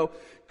people. No,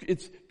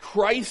 it's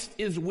Christ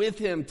is with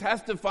him,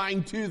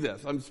 testifying to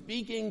this. I'm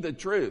speaking the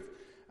truth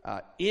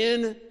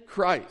in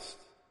Christ.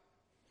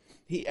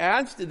 He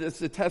adds to this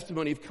the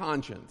testimony of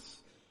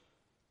conscience.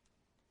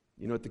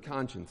 You know what the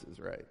conscience is,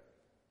 right?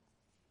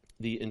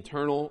 The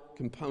internal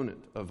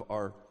component of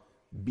our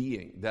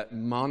being that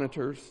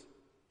monitors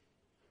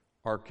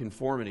our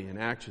conformity in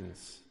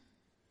actions,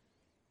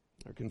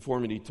 our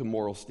conformity to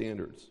moral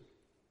standards.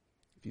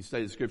 If you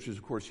study the scriptures,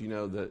 of course, you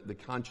know that the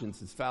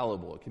conscience is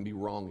fallible. It can be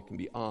wrong. It can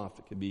be off.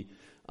 It can be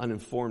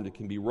uninformed. It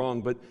can be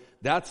wrong. But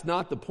that's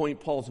not the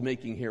point Paul's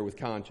making here with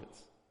conscience.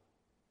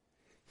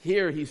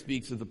 Here he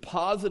speaks of the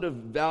positive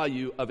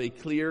value of a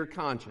clear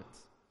conscience.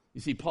 You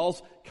see,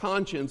 Paul's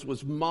conscience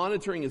was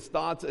monitoring his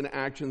thoughts and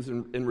actions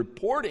and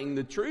reporting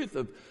the truth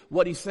of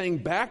what he's saying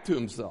back to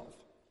himself.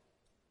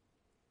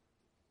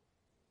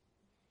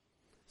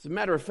 As a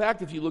matter of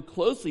fact, if you look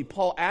closely,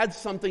 Paul adds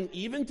something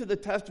even to the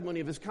testimony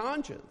of his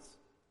conscience.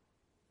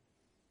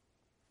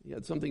 He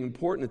had something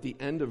important at the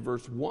end of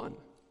verse 1.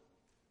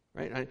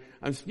 Right?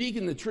 I'm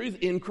speaking the truth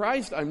in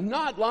Christ. I'm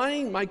not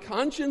lying. My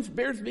conscience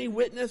bears me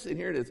witness. And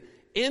here it is,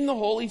 in the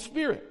Holy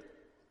Spirit.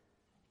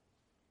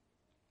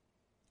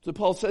 So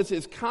Paul says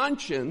his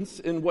conscience,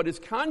 and what his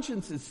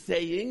conscience is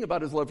saying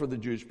about his love for the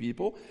Jewish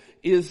people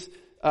is,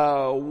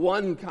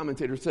 one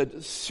commentator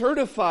said,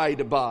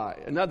 certified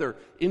by, another,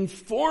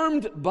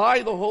 informed by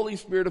the Holy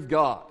Spirit of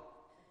God.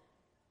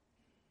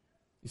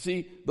 You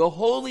see, the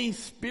Holy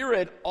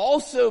Spirit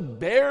also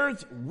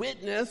bears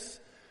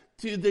witness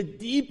to the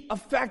deep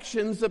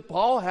affections that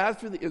Paul has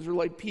for the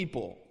Israelite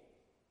people.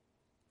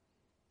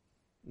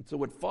 And so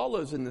what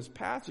follows in this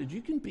passage,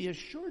 you can be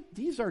assured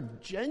these are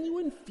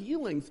genuine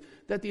feelings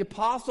that the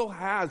apostle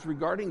has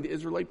regarding the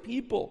Israelite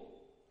people.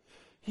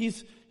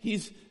 He's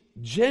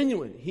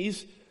genuine.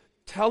 He's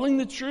telling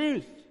the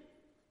truth.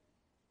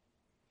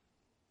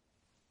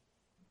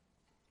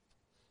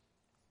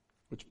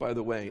 Which, by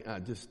the way,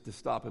 just to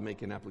stop and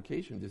make an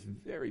application, just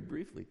very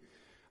briefly,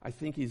 I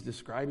think he's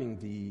describing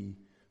the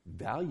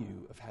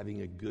value of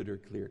having a good or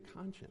clear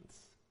conscience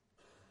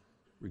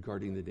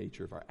regarding the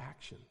nature of our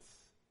actions.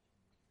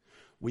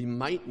 We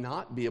might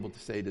not be able to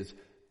say it as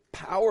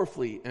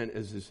powerfully and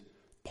as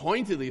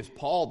pointedly as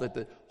Paul that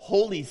the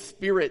Holy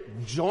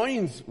Spirit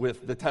joins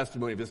with the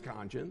testimony of his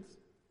conscience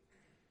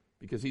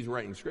because he's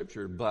writing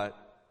Scripture, but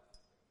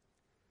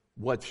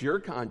what's your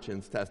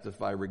conscience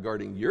testify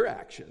regarding your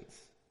actions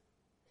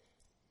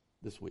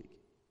this week?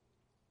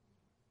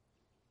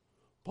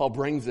 Paul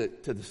brings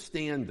it to the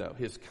stand, though,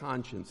 his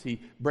conscience.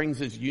 He brings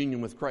his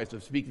union with Christ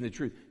of speaking the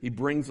truth. He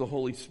brings the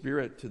Holy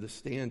Spirit to the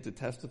stand to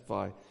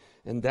testify.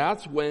 And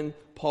that's when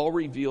Paul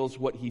reveals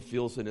what he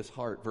feels in his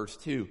heart. Verse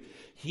 2,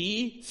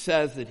 he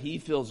says that he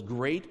feels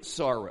great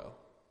sorrow.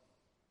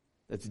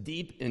 That's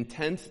deep,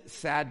 intense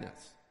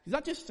sadness. He's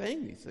not just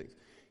saying these things.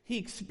 He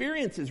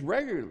experiences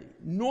regularly,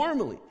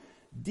 normally,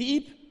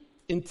 deep,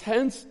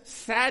 intense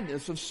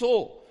sadness of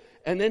soul.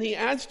 And then he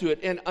adds to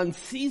it an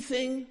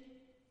unceasing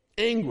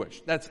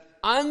anguish. That's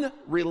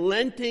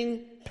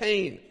unrelenting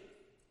pain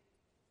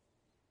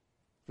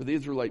for the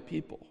Israelite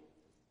people.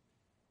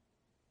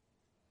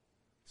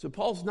 So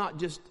Paul's not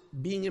just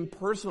being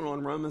impersonal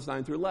in Romans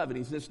 9 through 11.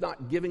 He's just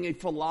not giving a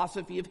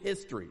philosophy of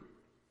history.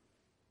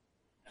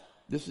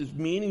 This is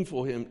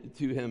meaningful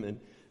to him, and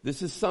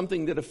this is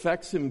something that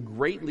affects him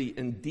greatly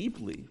and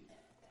deeply.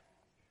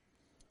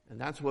 And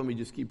that's when we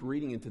just keep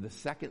reading into the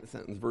second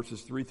sentence,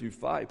 verses 3 through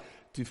 5,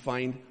 to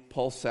find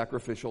Paul's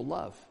sacrificial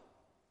love.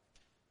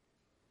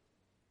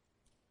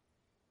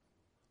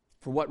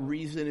 For what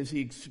reason is he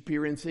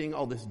experiencing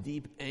all this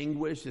deep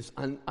anguish, this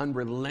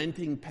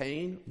unrelenting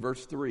pain?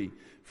 Verse 3,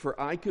 for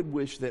I could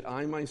wish that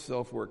I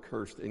myself were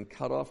accursed and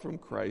cut off from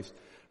Christ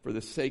for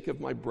the sake of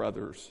my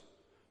brothers,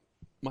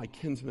 my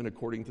kinsmen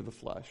according to the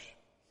flesh.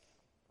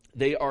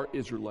 They are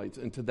Israelites,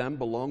 and to them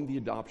belong the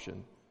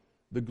adoption,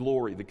 the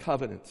glory, the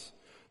covenants,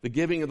 the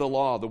giving of the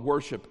law, the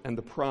worship, and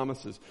the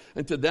promises.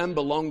 And to them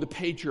belong the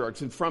patriarchs,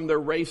 and from their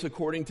race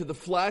according to the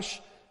flesh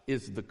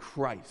is the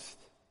Christ,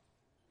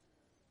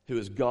 who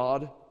is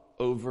God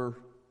over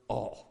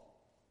all,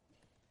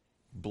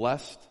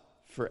 blessed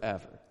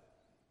forever.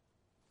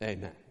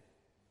 Amen.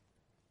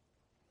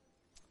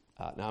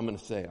 Now I'm going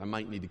to say, I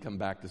might need to come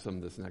back to some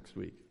of this next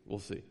week. We'll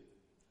see.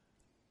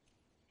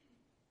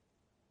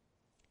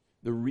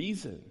 The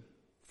reason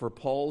for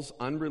Paul's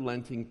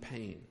unrelenting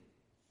pain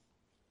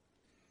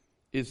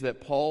is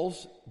that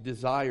Paul's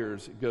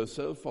desires go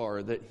so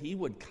far that he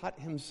would cut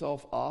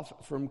himself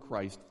off from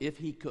Christ, if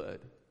he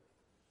could,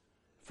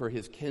 for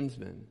his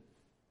kinsmen,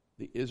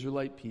 the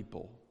Israelite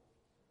people,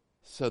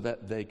 so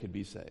that they could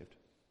be saved.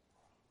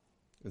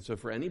 And so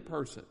for any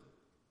person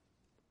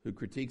who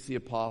critiques the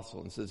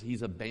apostle and says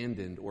he's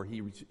abandoned or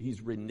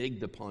he's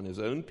reneged upon his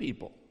own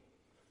people,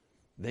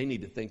 they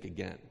need to think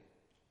again.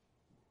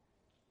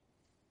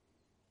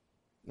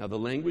 Now, the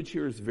language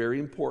here is very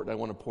important. I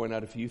want to point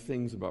out a few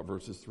things about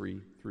verses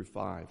 3 through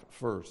 5.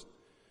 First,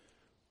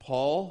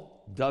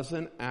 Paul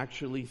doesn't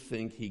actually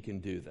think he can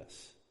do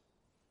this.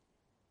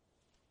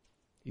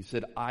 He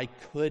said, I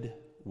could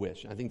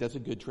wish. I think that's a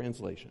good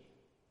translation.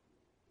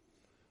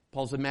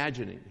 Paul's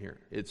imagining here.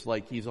 It's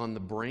like he's on the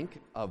brink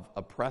of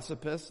a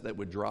precipice that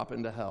would drop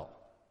into hell.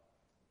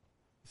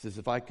 He says,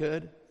 if I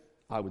could,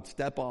 I would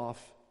step off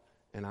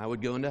and I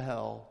would go into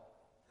hell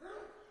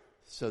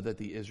so that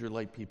the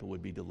Israelite people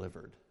would be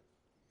delivered.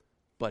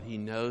 But he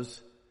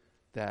knows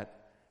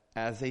that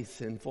as a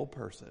sinful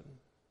person,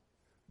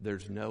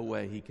 there's no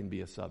way he can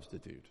be a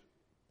substitute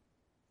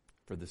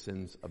for the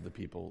sins of the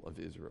people of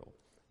Israel.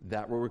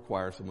 That will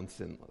require someone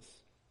sinless.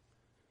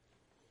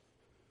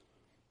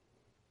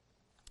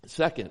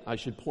 Second, I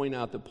should point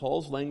out that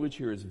Paul's language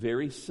here is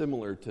very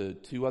similar to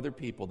two other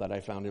people that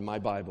I found in my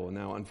Bible.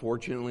 Now,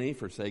 unfortunately,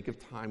 for sake of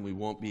time, we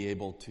won't be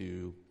able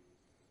to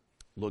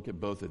look at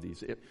both of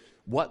these.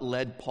 What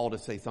led Paul to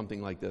say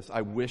something like this?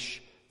 I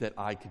wish that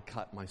I could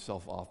cut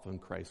myself off from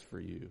Christ for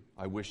you.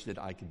 I wish that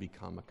I could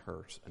become a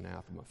curse,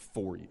 anathema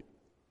for you.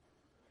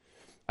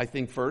 I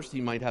think first he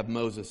might have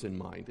Moses in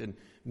mind. And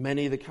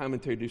many of the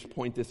commentators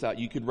point this out.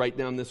 You could write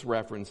down this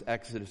reference,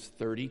 Exodus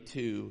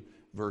 32,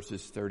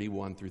 verses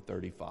 31 through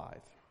 35.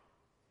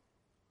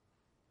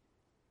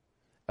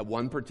 At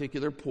one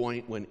particular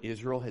point, when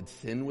Israel had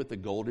sinned with the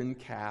golden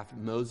calf,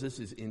 Moses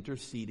is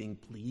interceding,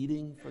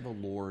 pleading for the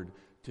Lord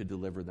to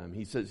deliver them.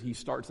 He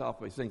starts off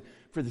by saying,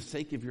 for the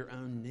sake of your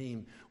own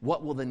name,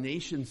 what will the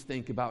nations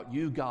think about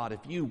you, God, if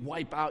you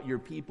wipe out your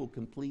people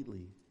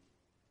completely?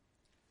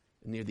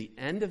 And near the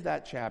end of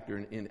that chapter,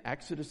 in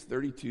Exodus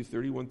 32,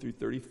 31 through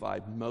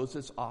 35,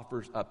 Moses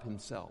offers up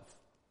himself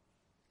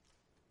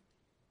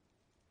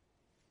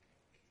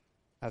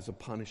as a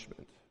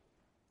punishment,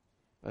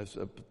 as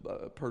a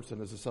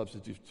person, as a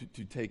substitute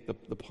to take the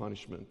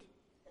punishment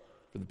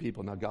for the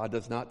people. Now, God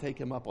does not take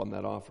him up on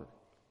that offer.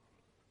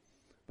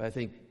 But I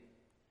think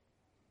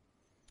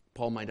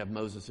Paul might have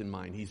Moses in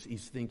mind.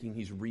 He's thinking,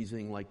 he's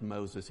reasoning like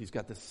Moses. He's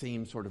got the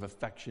same sort of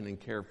affection and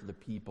care for the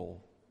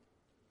people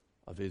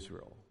of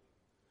Israel.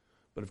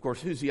 But of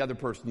course, who's the other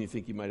person you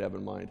think you might have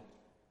in mind?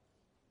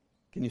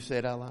 Can you say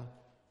it out loud?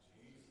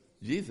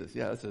 Jesus.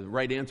 Yeah, that's the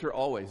right answer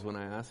always when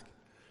I ask.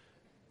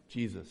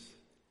 Jesus.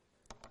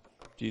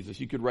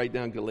 You could write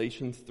down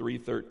Galatians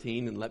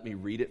 3:13 and let me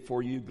read it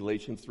for you.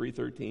 Galatians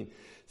 3:13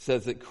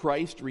 says that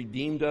Christ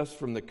redeemed us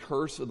from the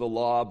curse of the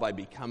law by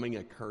becoming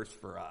a curse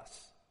for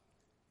us.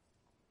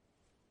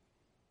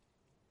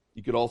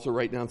 You could also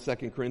write down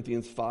 2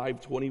 Corinthians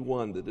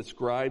 5:21 that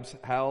describes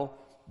how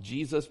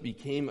Jesus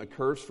became a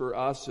curse for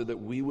us so that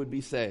we would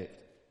be saved.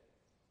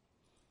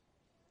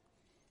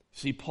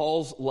 See,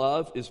 Paul's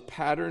love is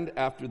patterned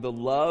after the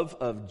love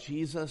of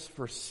Jesus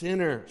for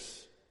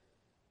sinners.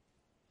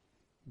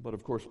 But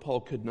of course,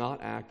 Paul could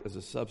not act as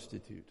a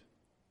substitute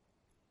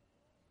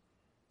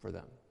for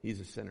them. He's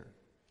a sinner.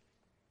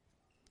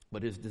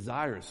 But his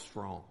desire is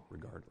strong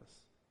regardless.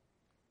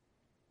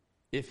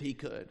 If he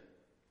could,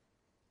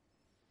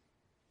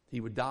 he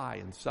would die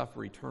and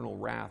suffer eternal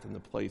wrath in the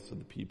place of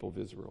the people of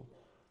Israel.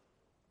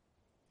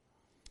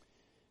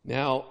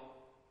 Now,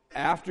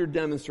 after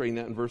demonstrating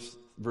that in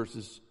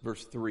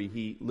verse 3,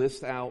 he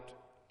lists out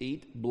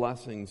 8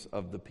 blessings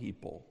of the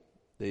people.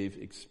 They've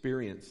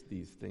experienced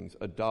these things.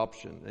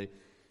 Adoption.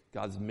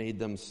 God's made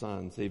them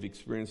sons. They've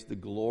experienced the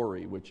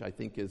glory, which I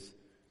think is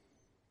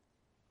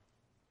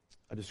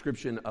a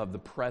description of the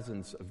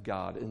presence of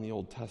God in the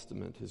Old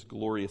Testament, his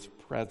glorious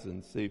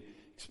presence. They've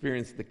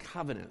experienced the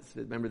covenants.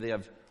 Remember, they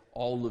have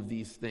all of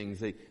these things.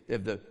 They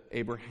have the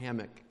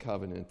Abrahamic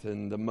covenant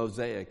and the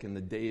Mosaic and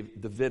the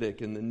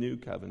Davidic and the New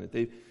Covenant.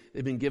 They've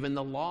been given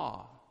the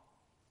law.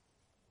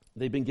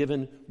 They've been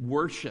given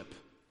worship.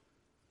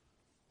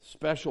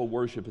 Special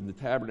worship in the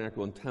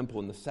tabernacle and temple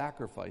and the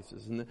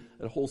sacrifices and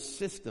the whole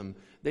system.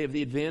 They have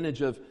the advantage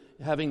of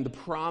having the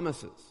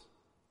promises.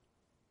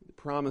 The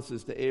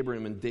promises to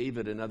Abraham and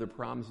David and other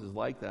promises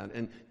like that.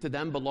 And to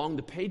them belong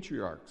the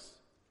patriarchs.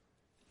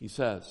 He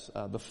says,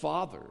 the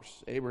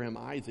fathers, Abraham,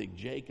 Isaac,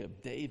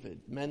 Jacob,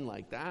 David, men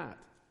like that.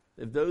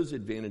 They have those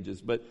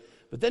advantages. But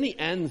then he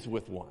ends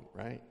with one,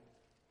 right?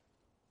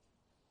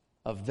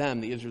 Of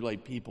them, the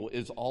Israelite people,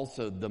 is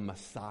also the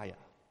Messiah,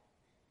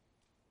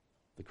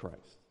 the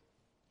Christ.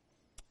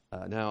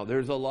 Now,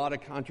 there's a lot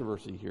of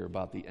controversy here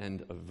about the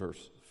end of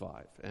verse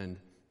 5. And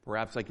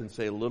perhaps I can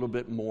say a little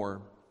bit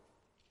more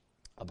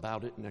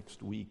about it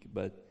next week.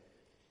 But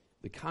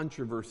the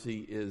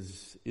controversy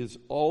is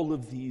all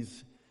of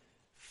these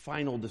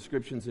final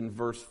descriptions in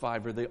verse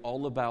 5, are they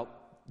all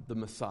about the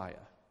Messiah?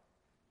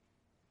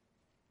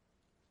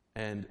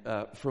 And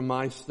from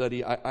my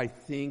study, I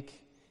think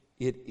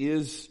it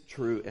is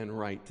true and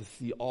right to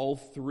see all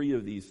 3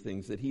 of these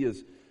things, that he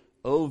is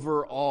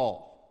over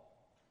all.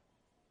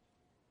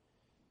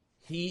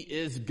 He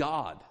is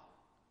God.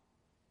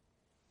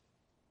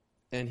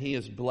 And he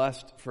is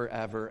blessed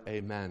forever.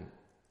 Amen.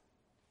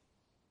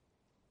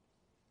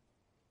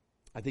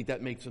 I think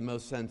that makes the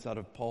most sense out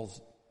of Paul's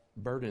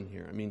burden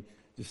here. I mean,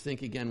 just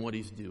think again what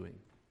he's doing.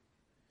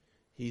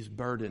 He's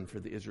burdened for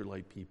the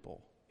Israelite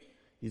people.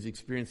 He's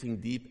experiencing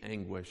deep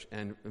anguish.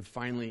 And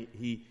finally,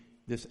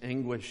 this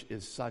anguish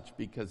is such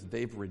because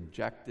they've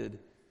rejected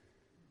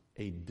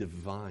a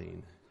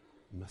divine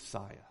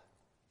Messiah.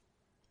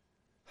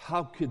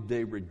 How could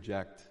they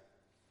reject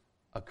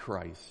a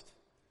Christ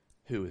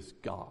who is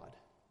God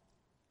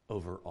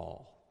over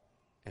all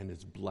and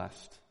is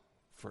blessed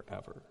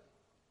forever?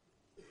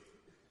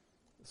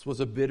 This was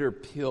a bitter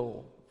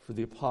pill for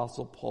the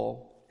Apostle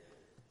Paul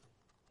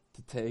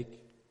to take.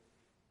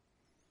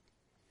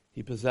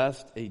 He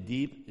possessed a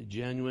deep,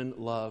 genuine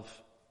love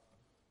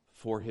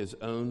for his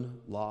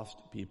own lost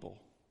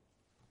people.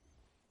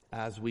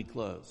 As we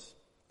close,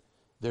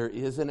 there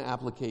is an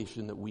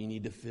application that we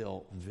need to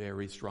feel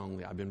very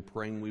strongly. I've been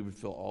praying we would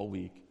feel all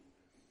week.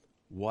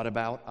 What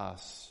about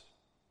us?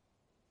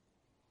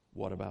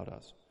 What about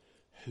us?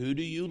 Who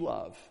do you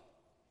love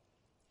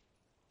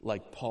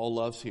like Paul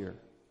loves here?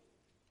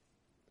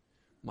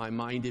 My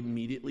mind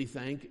immediately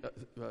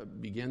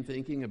began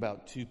thinking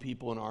about two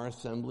people in our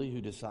assembly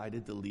who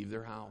decided to leave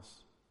their house.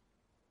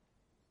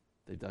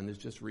 They've done this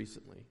just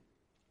recently.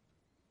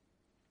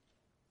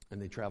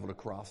 And they traveled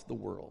across the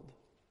world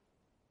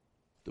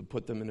to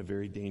put them in a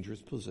very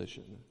dangerous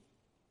position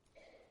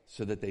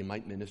so that they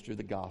might minister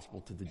the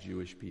gospel to the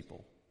Jewish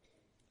people.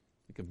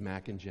 Think of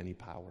Mac and Jenny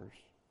Powers.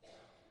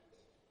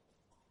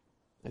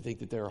 I think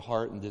that their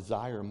heart and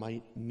desire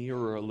might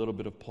mirror a little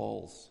bit of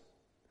Paul's.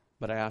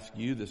 But I ask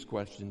you this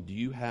question: do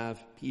you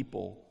have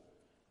people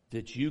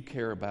that you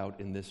care about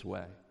in this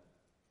way?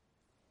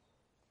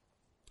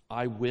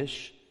 I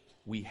wish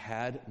we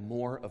had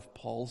more of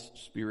Paul's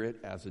spirit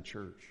as a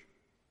church.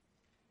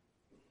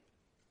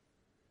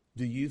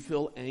 Do you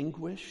feel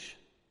anguish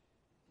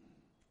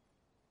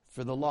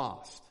for the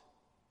lost?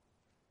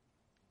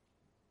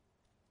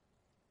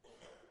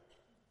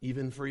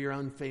 Even for your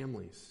own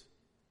families,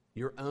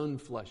 your own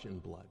flesh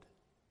and blood?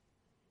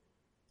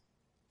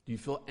 Do you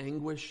feel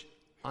anguish,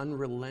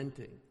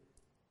 unrelenting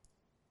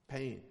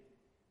pain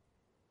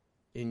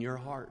in your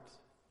heart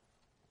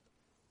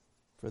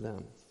for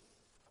them?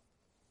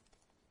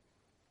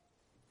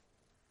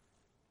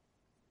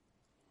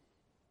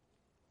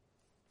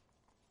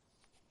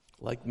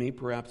 Like me,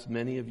 perhaps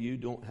many of you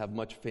don't have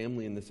much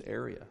family in this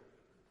area.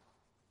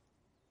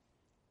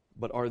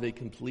 But are they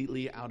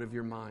completely out of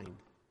your mind?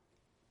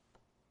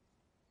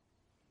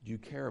 Do you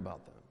care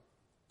about them?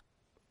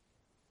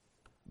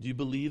 Do you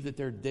believe that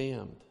they're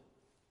damned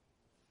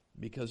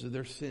because of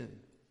their sin?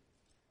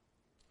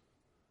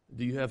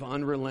 Do you have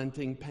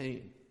unrelenting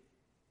pain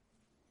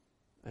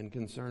and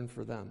concern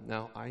for them?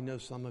 Now, I know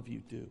some of you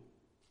do.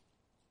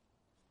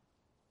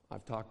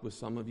 I've talked with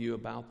some of you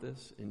about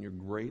this and your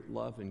great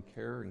love and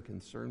care and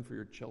concern for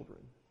your children.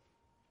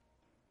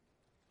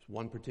 There's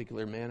one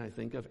particular man I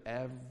think of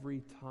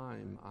every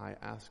time I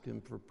ask him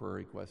for prayer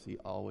requests. He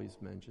always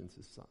mentions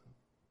his son.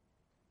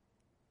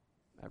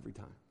 Every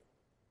time.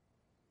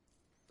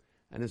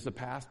 And as a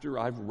pastor,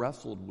 I've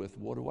wrestled with,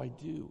 what do I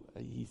do?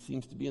 He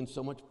seems to be in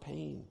so much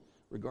pain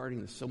regarding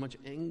this. So much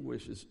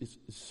anguish is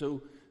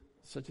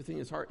such a thing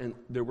is hard. And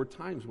there were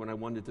times when I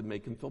wanted to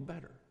make him feel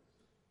better.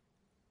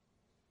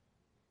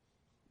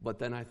 But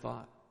then I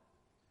thought,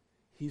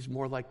 he's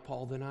more like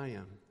Paul than I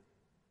am.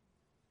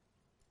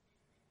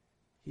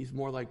 He's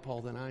more like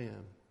Paul than I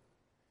am,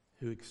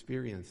 who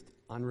experienced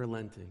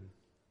unrelenting,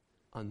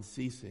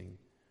 unceasing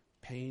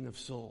pain of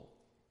soul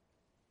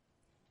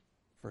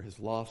for his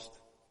lost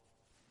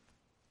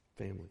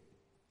family.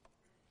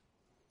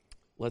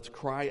 Let's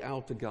cry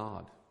out to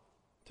God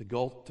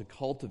to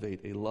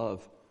cultivate a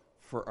love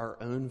for our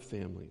own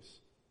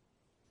families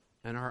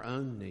and our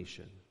own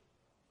nation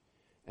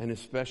and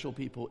his special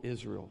people,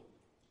 Israel,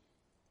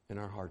 in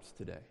our hearts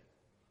today.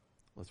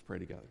 Let's pray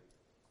together.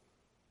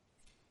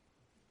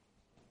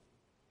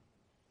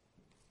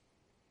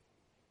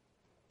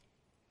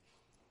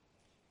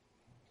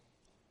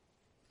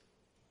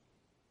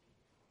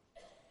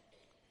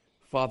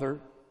 Father,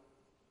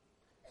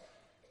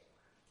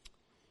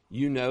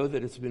 you know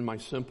that it's been my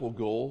simple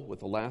goal with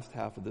the last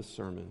half of this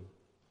sermon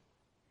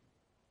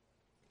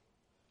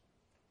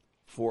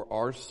for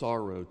our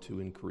sorrow to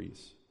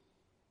increase.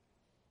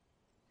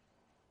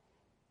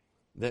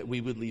 That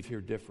we would leave here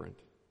different,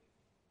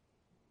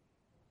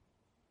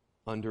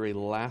 under a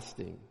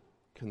lasting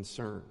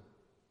concern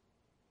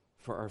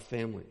for our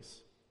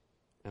families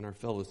and our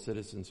fellow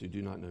citizens who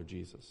do not know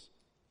Jesus.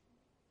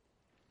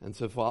 And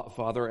so,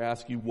 Father, I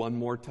ask you one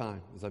more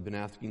time, as I've been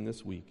asking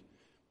this week,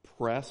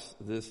 press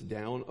this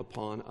down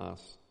upon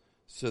us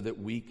so that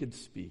we could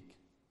speak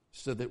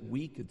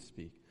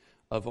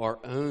of our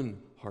own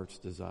heart's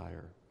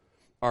desire,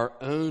 our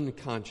own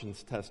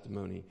conscience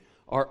testimony,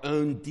 our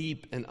own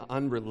deep and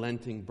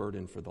unrelenting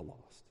burden for the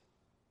lost.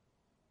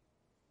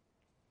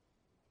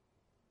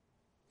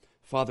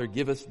 Father,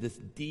 give us this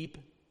deep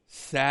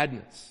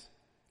sadness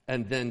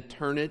and then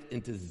turn it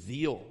into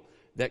zeal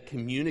that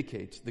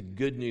communicates the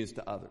good news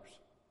to others.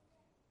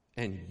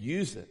 And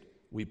use it,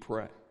 we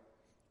pray,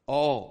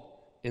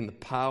 all in the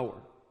power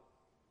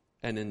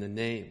and in the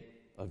name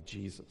of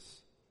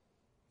Jesus.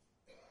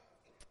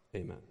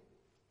 Amen.